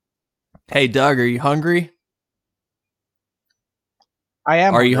 Hey, Doug, are you hungry? I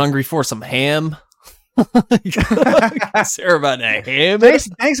am. Are you hungry for some ham? They're about to ham it.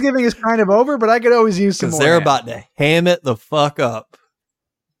 Thanksgiving is kind of over, but I could always use some more. Because they're about to ham it the fuck up.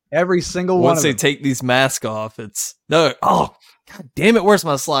 Every single one. Once they take these masks off, it's no. Oh, god damn it! Where's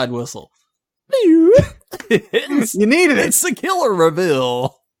my slide whistle? You needed it. It's the killer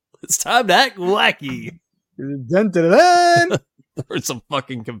reveal. It's time to act wacky. Dun, dun, dun, dun. Or some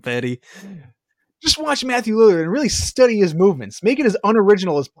fucking confetti. Just watch Matthew Lillard and really study his movements. Make it as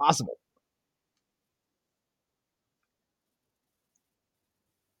unoriginal as possible.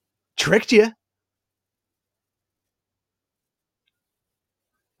 Tricked you.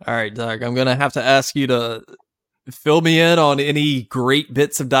 All right, Doug, I'm going to have to ask you to fill me in on any great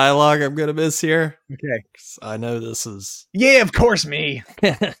bits of dialogue I'm going to miss here. Okay. I know this is... Yeah, of course, me.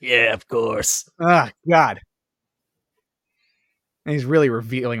 Yeah, of course. Ah, God. And he's really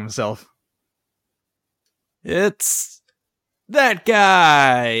revealing himself. It's that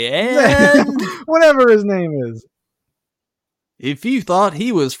guy, and... whatever his name is. If you thought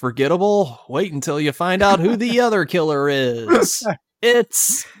he was forgettable, wait until you find out who the other killer is.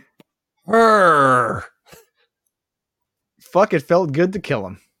 It's her. Fuck, it felt good to kill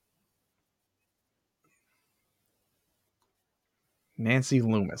him. Nancy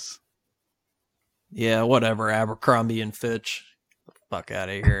Loomis. Yeah, whatever, Abercrombie and Fitch. Get the fuck out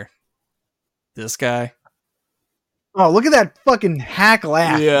of here. This guy. Oh, look at that fucking hack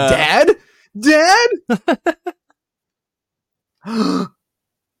laugh. Yeah. Dad? Dad?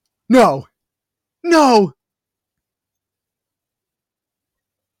 No. No.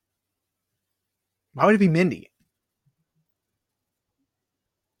 Why would it be Mindy?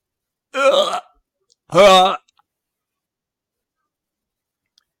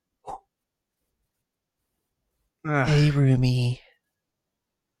 Hey, Rumi.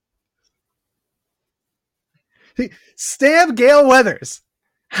 Stab Gale Weathers.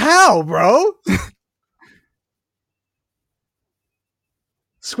 How, bro?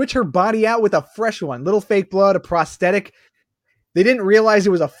 Switch her body out with a fresh one. Little fake blood, a prosthetic. They didn't realize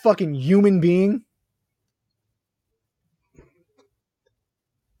it was a fucking human being.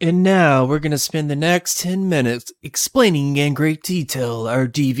 And now we're going to spend the next 10 minutes explaining in great detail our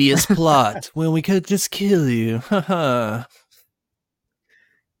devious plot when we could just kill you. Haha.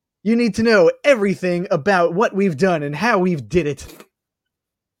 You need to know everything about what we've done and how we've did it.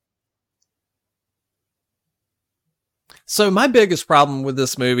 So my biggest problem with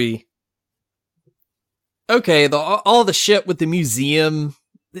this movie, okay, all the shit with the museum,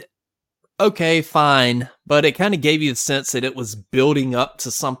 okay, fine, but it kind of gave you the sense that it was building up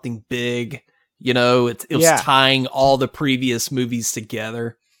to something big. You know, it was tying all the previous movies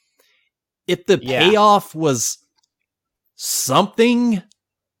together. If the payoff was something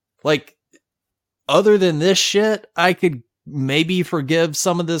like other than this shit, I could maybe forgive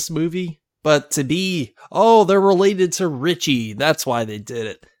some of this movie. But to be, they're related to Richie. That's why they did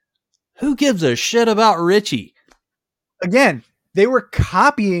it. Who gives a shit about Richie? Again, they were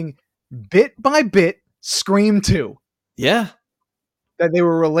copying bit by bit Scream 2. Yeah. That they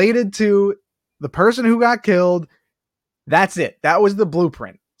were related to the person who got killed. That's it. That was the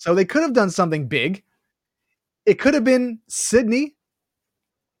blueprint. So they could have done something big. It could have been Sydney.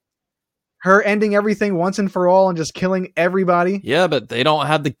 Her ending everything once and for all and just killing everybody. Yeah, but they don't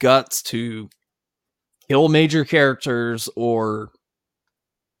have the guts to kill major characters or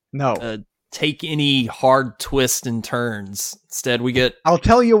take any hard twists and turns. Instead, we get I'll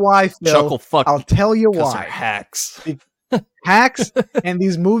tell you why, Phil. chuckle fuck. I'll tell you why. They're hacks. Hacks and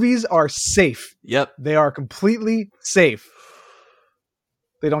these movies are safe. Yep. They are completely safe.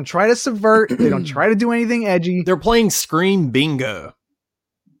 They don't try to subvert. They don't try to do anything edgy. They're playing Scream Bingo.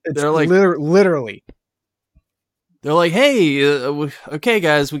 They're like literally. They're like, hey, okay,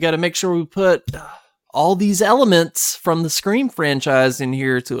 guys, we got to make sure we put all these elements from the Scream franchise in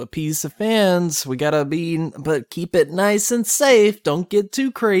here to appease the fans. We got to but keep it nice and safe. Don't get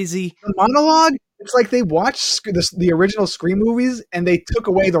too crazy. The monologue, it's like they watched the original Scream movies and they took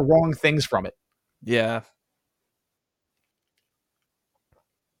away the wrong things from it. Yeah.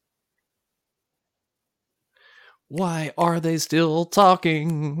 Why are they still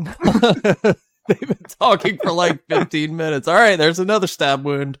talking? They've been talking for like 15 minutes. All right, there's another stab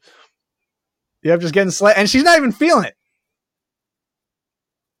wound. Yep, just getting slashed, and she's not even feeling it.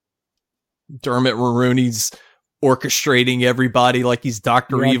 Dermot Mulroney's orchestrating everybody like he's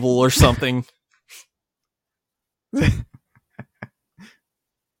Dr. Yep. Evil or something.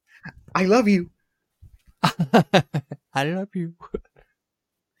 I love you. I love you.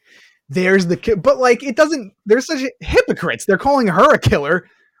 There's the but like it doesn't. They're such hypocrites. They're calling her a killer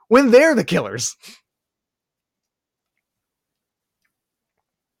when they're the killers.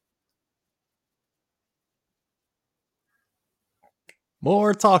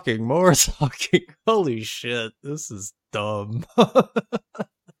 More talking, more talking. Holy shit, this is dumb.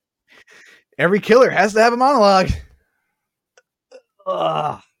 Every killer has to have a monologue.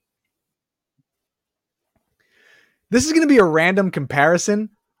 This is going to be a random comparison.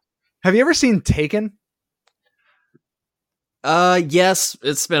 Have you ever seen Taken? Yes,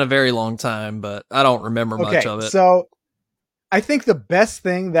 it's been a very long time, but I don't remember much of it. So I think the best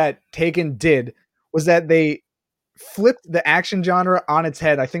thing that Taken did was that they flipped the action genre on its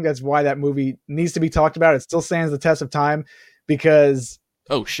head. I think that's why that movie needs to be talked about. It still stands the test of time because...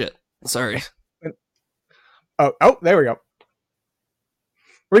 Oh, shit. Sorry. Oh, there we go.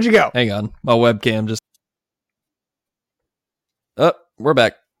 Where'd you go? Hang on. My webcam just... Oh, we're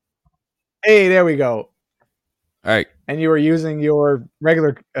back. Hey, there we go. All right. And you were using your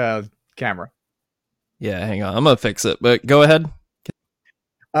regular camera. Yeah, hang on. I'm going to fix it, but go ahead.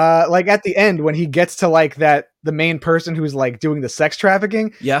 Like at the end when he gets to like the main person who's like doing the sex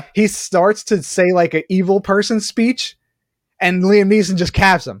trafficking, Yeah. he starts to say like an evil person speech and Liam Neeson just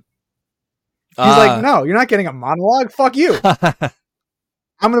caps him. He's like, no, you're not getting a monologue. Fuck you.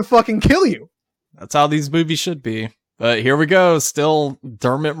 I'm going to fucking kill you. That's how these movies should be. But here we go. Still,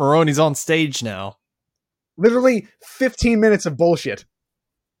 Dermot Mulroney's on stage now. Literally 15 minutes of bullshit.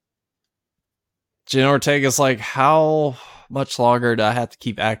 Jenna Ortega's like, how much longer do I have to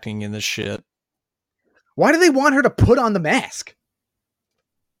keep acting in this shit? Why do they want her to put on the mask?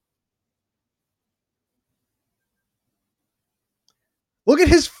 Look at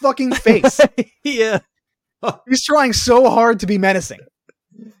his fucking face. Yeah. He's trying so hard to be menacing.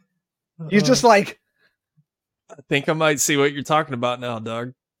 He's just like... I think I might see what you're talking about now,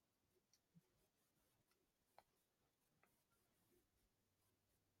 Doug.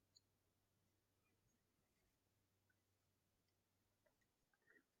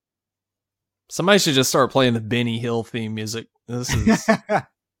 Somebody should just start playing the Benny Hill theme music. This is...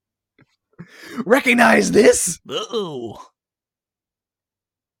 Recognize this? Oh.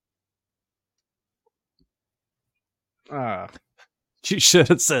 You should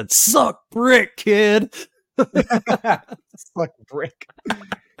have said, suck brick, kid. Suck brick.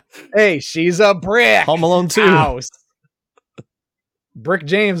 Hey, she's a brick. Home Alone 2. House. Brick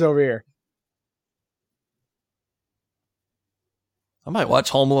James over here. I might watch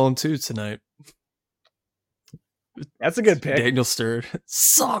Home Alone 2 tonight. That's a good pick. Daniel Stern.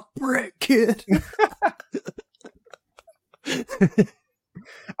 Suck brick, kid.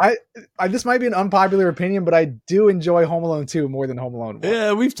 I this might be an unpopular opinion, but I do enjoy Home Alone 2 more than Home Alone 1.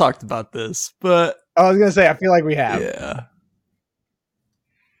 Yeah, we've talked about this, but... I was going to say, I feel like we have. Yeah.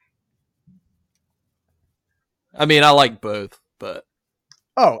 I mean, I like both, but...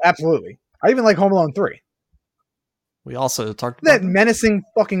 Oh, absolutely. I even like Home Alone 3. We also talked about... That menacing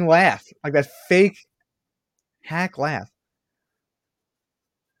fucking laugh. Like that fake hack laugh.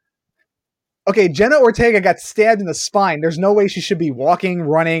 Okay, Jenna Ortega got stabbed in the spine. There's no way she should be walking,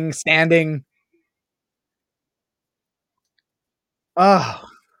 running, standing. Oh.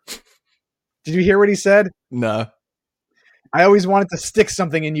 Did you hear what he said? No. I always wanted to stick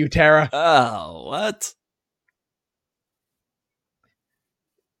something in you, Tara. Oh, what?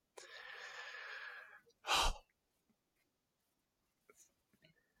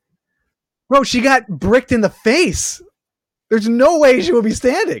 Bro, she got bricked in the face. There's no way she would be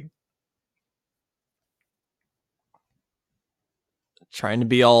standing. Trying to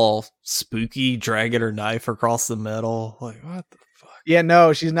be all spooky, dragging her knife across the metal. Like, what the fuck? Yeah,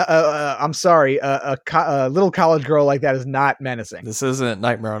 no, she's not. I'm sorry. A little college girl like that is not menacing. This isn't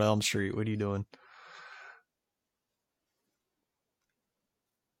Nightmare on Elm Street. What are you doing?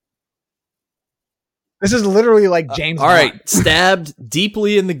 This is literally like James All Bond. right, stabbed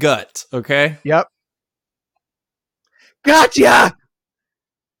deeply in the gut, okay? Yep. Gotcha!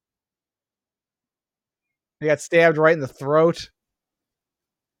 He got stabbed right in the throat.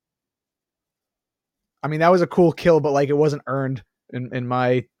 I mean, that was a cool kill, but like it wasn't earned, in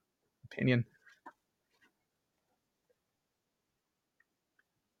my opinion.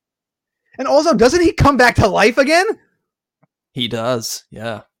 And also, doesn't he come back to life again? He does,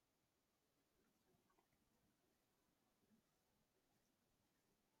 yeah.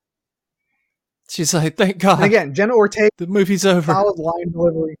 She's like, thank God. And again, Jenna Ortega, the movie's over. solid line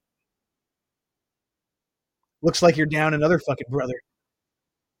delivery. Looks like you're down another fucking brother.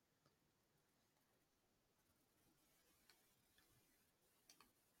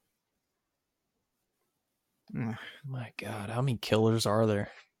 My God, how many killers are there?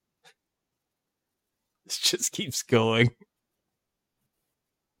 This just keeps going.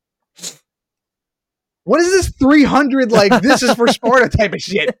 What is this 300, like, this is for Sparta type of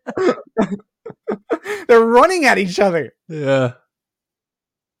shit? They're running at each other. Yeah.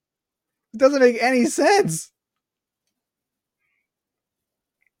 It doesn't make any sense.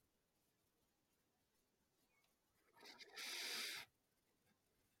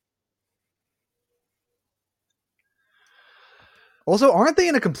 Also, aren't they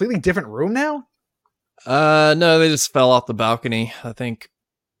in a completely different room now? No, they just fell off the balcony, I think.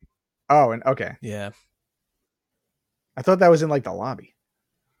 Oh, and okay. Yeah. I thought that was in, like, the lobby.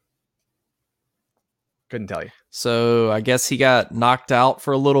 Couldn't tell you. So I guess he got knocked out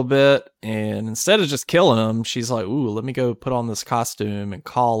for a little bit, and instead of just killing him, she's like, ooh, let me go put on this costume and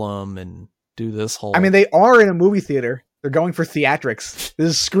call him and do this whole... I mean, they are in a movie theater. They're going for theatrics. This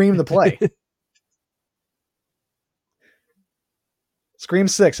is Scream the play. Scream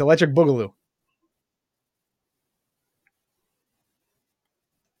 6, Electric Boogaloo.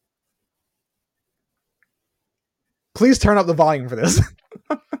 Please turn up the volume for this.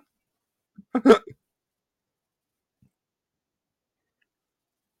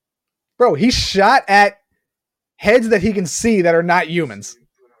 Bro, he shot at heads that he can see that are not humans.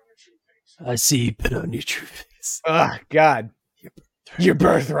 I see you put on your true face. Ugh, God. Your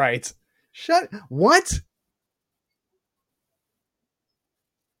birthright. What?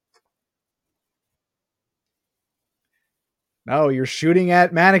 No, you're shooting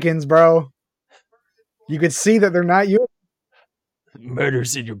at mannequins, bro. You could see that they're not you.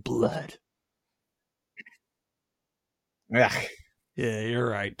 Murder's in your blood. Ugh. Yeah, you're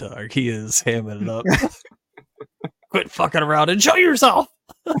right, Doug. He is hamming it up. Quit fucking around and show yourself.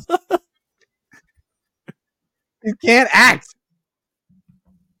 You can't act.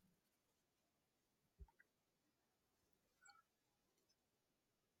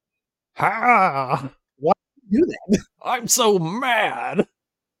 Ha! Why do you do that? I'm so mad.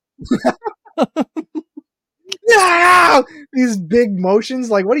 No! These big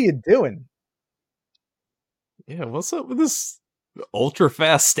motions, like, what are you doing? Yeah, what's up with this ultra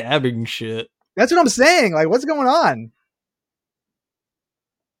fast stabbing shit? That's what I'm saying. Like, what's going on?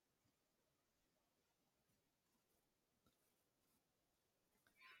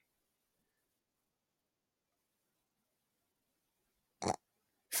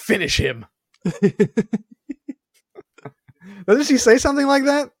 Finish him. Doesn't she say something like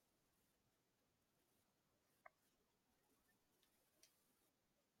that?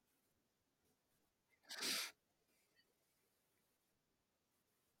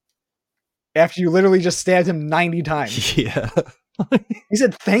 After you literally just stabbed him 90 times. Yeah. He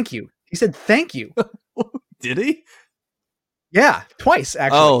said thank you. He said thank you. Did he? Yeah, twice,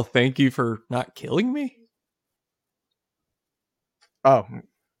 actually. Oh, thank you for not killing me? Oh.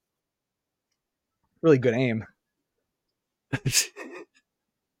 Really good aim.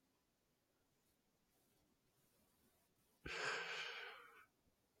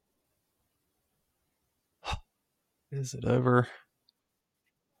 Is it over?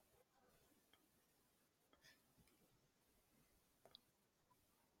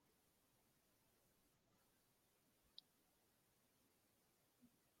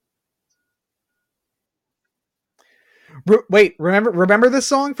 Wait, remember this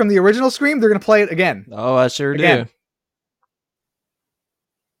song from the original Scream? They're going to play it again. Oh, I sure Again.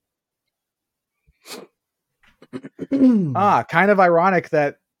 do. Kind of ironic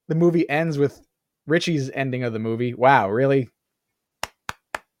that the movie ends with Richie's ending of the movie. Wow, really?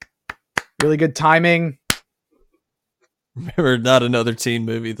 Really good timing. Remember, not another teen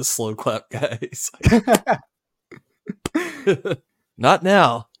movie, the slow clap guys. Not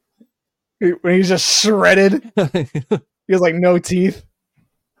now. When he's just shredded. He has like no teeth.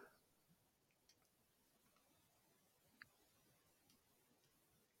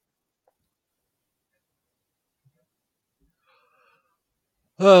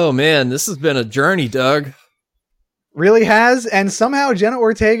 Oh man, this has been a journey, Doug. Really has, and somehow Jenna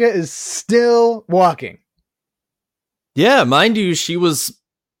Ortega is still walking. Yeah, mind you, she was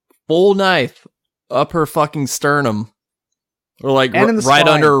full knife up her fucking sternum. Or like right spine.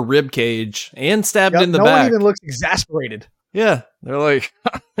 under her rib cage. And stabbed in the no back. one even looks exasperated. Yeah, they're like,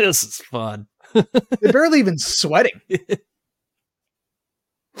 this is fun. They're barely even sweating. It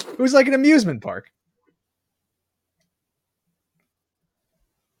was like an amusement park.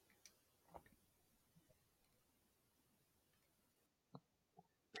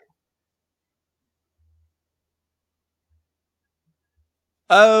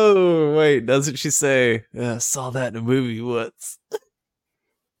 Oh, wait, doesn't she say, I saw that in a movie once?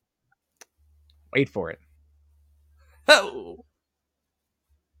 Wait for it. Oh.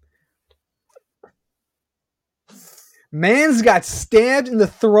 Man's got stabbed in the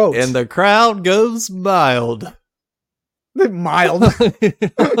throat. And the crowd goes mild. Mild.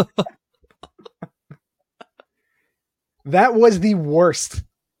 That was the worst.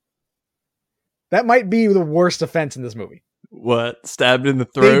 That might be the worst offense in this movie. What? Stabbed in the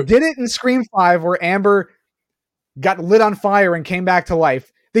throat? They did it in Scream 5 where Amber got lit on fire and came back to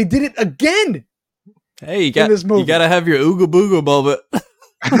life. They did it again. Hey, you this movie. You gotta have your ooga booga moment.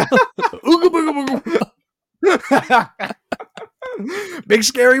 Ooga booga booga. Big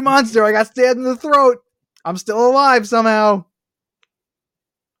scary monster. I got stabbed in the throat. I'm still alive somehow.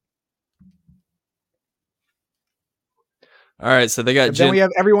 All right, so they got then we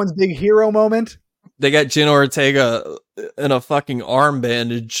have everyone's big hero moment. They got Jenna Ortega in a fucking arm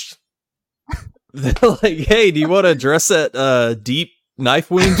bandage. They're like, hey, do you want to address that deep knife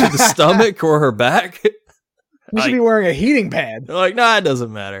wound to the stomach or her back? You should be wearing a heating pad. They're like, nah, it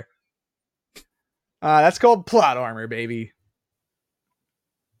doesn't matter. That's called plot armor, baby.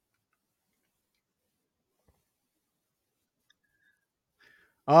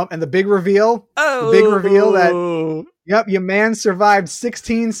 And the big reveal. Oh. The big reveal that, yep, your man survived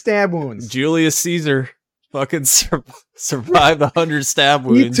 16 stab wounds. Julius Caesar fucking survived 100 stab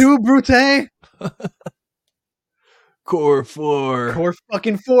wounds. You too, Brute? Core 4. Core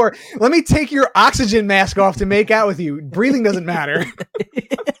fucking 4. Let me take your oxygen mask off to make out with you. Breathing doesn't matter.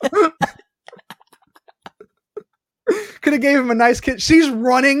 Could have gave him a nice kiss. She's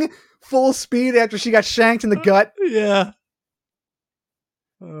running full speed after she got shanked in the gut. Yeah.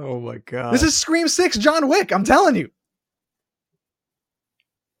 Oh my god. This is Scream 6 John Wick, I'm telling you.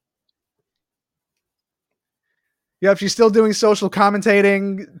 Yep, she's still doing social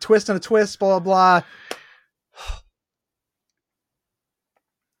commentating, twist on a twist, blah, blah, blah.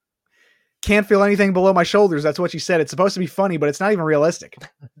 Can't feel anything below my shoulders. That's what she said. It's supposed to be funny, but it's not even realistic.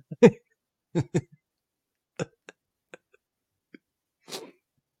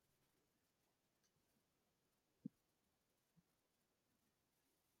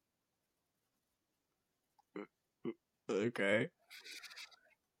 Okay.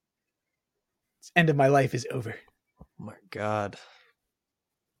 This end of my life is over. Oh my god.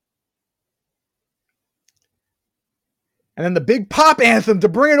 And then the big pop anthem to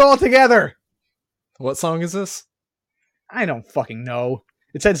bring it all together. What song is this? I don't fucking know.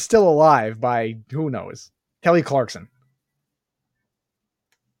 It said Still Alive by, who knows? Kelly Clarkson.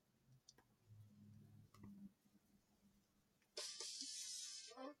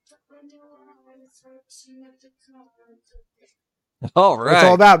 All right. That's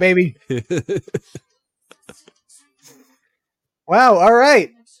all about, baby. Wow, all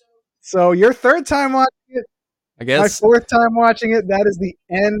right. So your third time watching it, I guess my fourth time watching it, that is the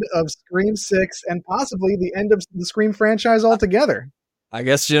end of Scream 6 and possibly the end of the Scream franchise altogether. I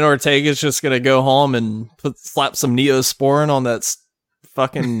guess Jenna Ortega's just gonna go home and slap some Neosporin on that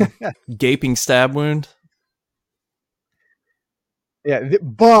fucking gaping stab wound. Yeah,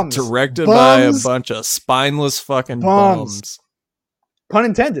 bums. Directed bums, by a bunch of spineless fucking bums. Pun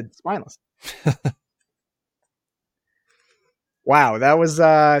intended, spineless. Wow, that was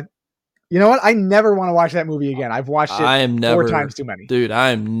you know what? I never want to watch that movie again. I've watched it 4 times too many. Dude,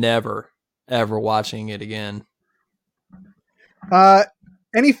 I am never ever watching it again.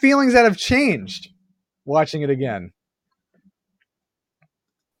 Any feelings that have changed watching it again?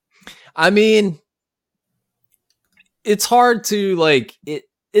 I mean, it's hard to like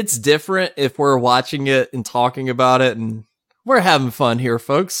it's different if we're watching it and talking about it, and we're having fun here,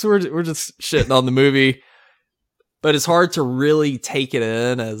 folks. We're just shitting on the movie. But it's hard to really take it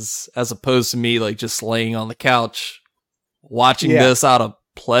in as opposed to me like just laying on the couch watching this out of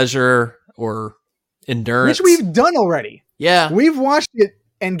pleasure or endurance. Which we've done already. Yeah. We've watched it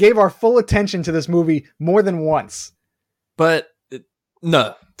and gave our full attention to this movie more than once. But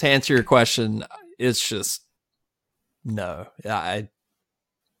no, to answer your question, it's just no. I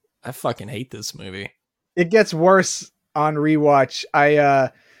fucking hate this movie. It gets worse on rewatch.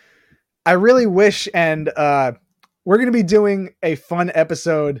 I really wish, and we're going to be doing a fun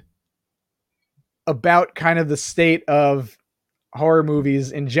episode about kind of the state of horror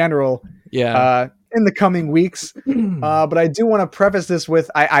movies in general. Yeah. in the coming weeks. But I do want to preface this with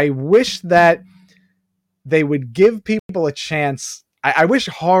I wish that they would give people a chance. I wish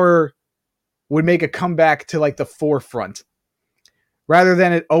horror would make a comeback to like the forefront rather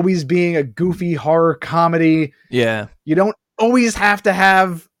than it always being a goofy horror comedy. Yeah. You don't always have to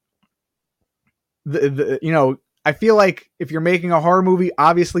have the I feel like if you're making a horror movie,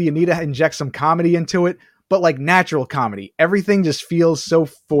 obviously you need to inject some comedy into it, but like natural comedy. Everything just feels so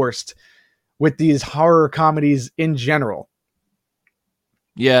forced with these horror comedies in general.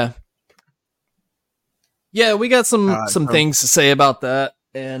 Yeah. Yeah, we got some things to say about that.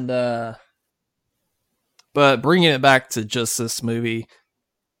 And but bringing it back to just this movie,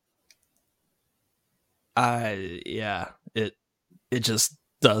 it just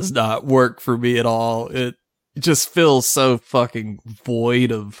does not work for me at all. It just feels so fucking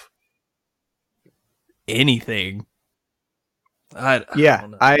void of anything. I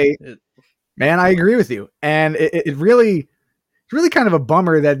don't know. I agree with you. And it's really kind of a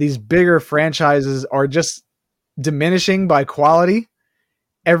bummer that these bigger franchises are just diminishing by quality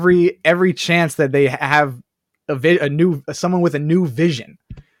every chance that they have someone with a new vision.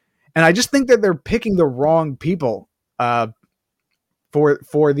 And I just think that they're picking the wrong people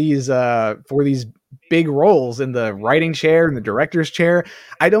for these big roles in the writing chair and the director's chair.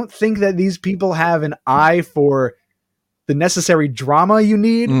 I don't think that these people have an eye for the necessary drama you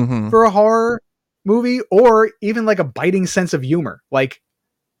need for a horror movie, or even like a biting sense of humor. Like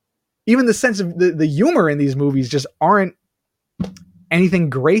even the sense of the humor in these movies just aren't anything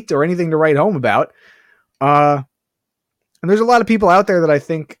great or anything to write home about. And there's a lot of people out there that I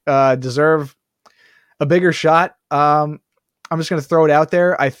think deserve a bigger shot. I'm just going to throw it out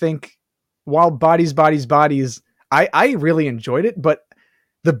there. I think while Bodies, I really enjoyed it, but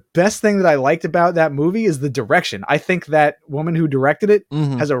the best thing that I liked about that movie is the direction. I think that woman who directed it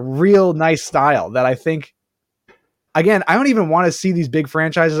has a real nice style that I think, again, I don't even want to see these big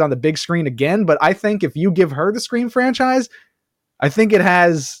franchises on the big screen again, but I think if you give her the Scream franchise, I think it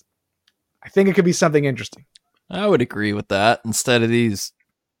could be something interesting. I would agree with that, instead of these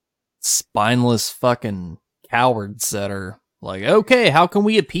spineless fucking cowards that are like, okay, how can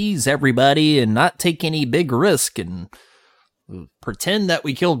we appease everybody and not take any big risk and pretend that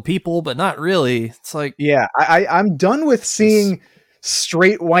we killed people, but not really. It's like, yeah, I'm done with seeing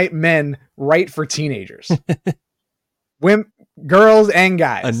straight white men write for teenagers, women, girls, and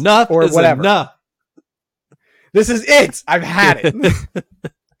guys. Enough or is whatever. Enough. This is it. I've had it.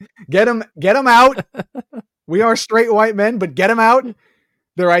 Get them out. We are straight white men, but get them out.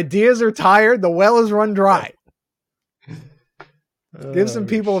 Their ideas are tired. The well is run dry. Give some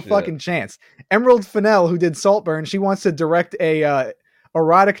people a fucking chance. Emerald Fennell, who did Saltburn, she wants to direct a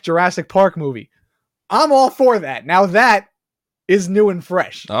erotic Jurassic Park movie. I'm all for that. Now that is new and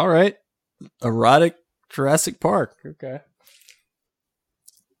fresh. All right. Erotic Jurassic Park. Okay.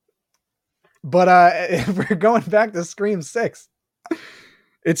 But if we're going back to Scream 6,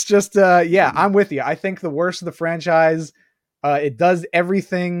 it's just, I'm with you. I think the worst of the franchise, it does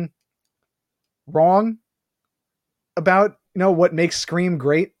everything wrong about, what makes Scream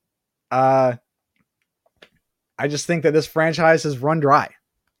great. I just think that this franchise has run dry.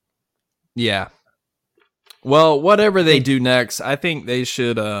 Yeah. Well, whatever they do next, I think they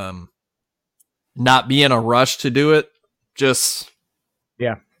should not be in a rush to do it. Just,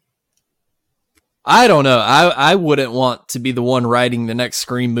 yeah. I don't know. I wouldn't want to be the one writing the next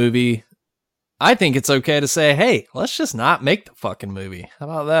Scream movie. I think it's okay to say, hey, let's just not make the fucking movie. How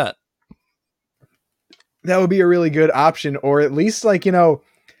about that? That would be a really good option, or at least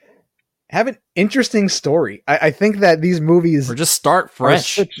have an interesting story. I think that these movies, or just start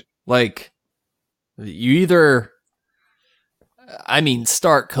fresh. Like, you either,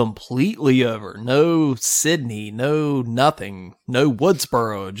 start completely over. No Sydney, no nothing, no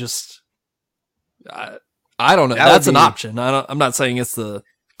Woodsboro. Just, I don't know. That's an option. I'm not saying it's the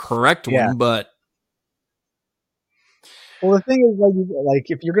correct one, but. Well, the thing is, like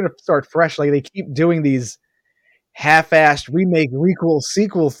if you're gonna start fresh, like they keep doing these half-assed remake, requel,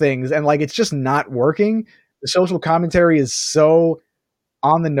 sequel things, and it's just not working. The social commentary is so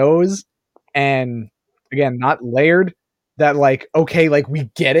on the nose, and again, not layered. That okay,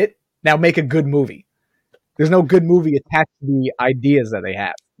 we get it. Now make a good movie. There's no good movie attached to the ideas that they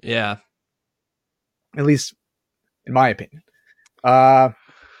have. Yeah, at least in my opinion. Yeah,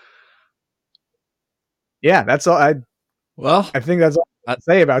 that's all. I think that's all I can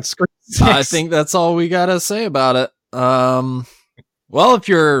say about Scream 6. I think that's all we gotta say about it. Well, if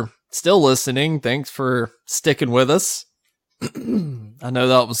you're still listening, thanks for sticking with us. I know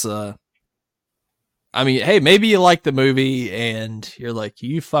that was hey, maybe you like the movie and you're like,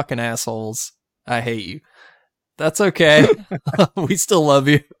 you fucking assholes. I hate you. That's okay. We still love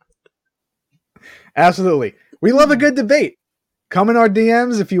you. Absolutely. We love a good debate. Come in our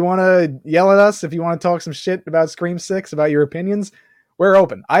DMs if you want to yell at us, if you want to talk some shit about Scream 6, about your opinions. We're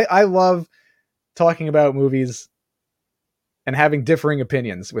open. I love talking about movies and having differing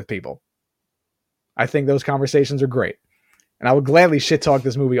opinions with people. I think those conversations are great. And I would gladly shit talk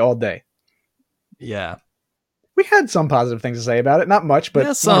this movie all day. Yeah. We had some positive things to say about it. Not much,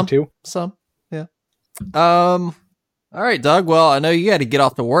 but some, one or two. Some. Yeah. All right, Doug. Well, I know you got to get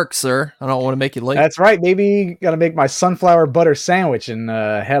off to work, sir. I don't want to make you late. That's right. Maybe got to make my sunflower butter sandwich and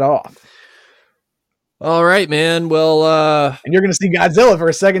head off. All right, man. Well, and you're going to see Godzilla for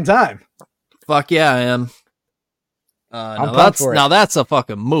a second time. Fuck yeah, I am. Now that's a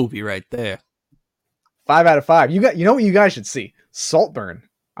fucking movie right there. 5 out of 5. You know what you guys should see? Saltburn.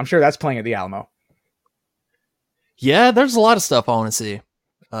 I'm sure that's playing at the Alamo. Yeah, there's a lot of stuff I want to see.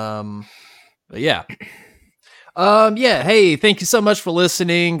 But yeah. Yeah, hey, thank you so much for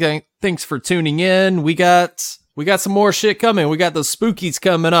listening. Thanks for tuning in. We got some more shit coming. We got those spookies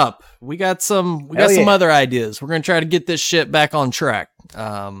coming up. We got some other ideas. We're going to try to get this shit back on track.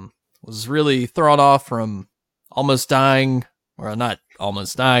 Was really thrown off from almost dying, or not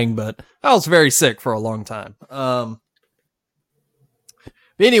almost dying, but I was very sick for a long time. But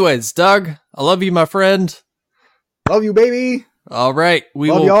anyways, Doug, I love you, my friend. Love you, baby. All right.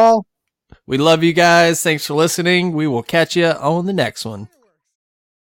 Love y'all. We love you guys. Thanks for listening. We will catch you on the next one.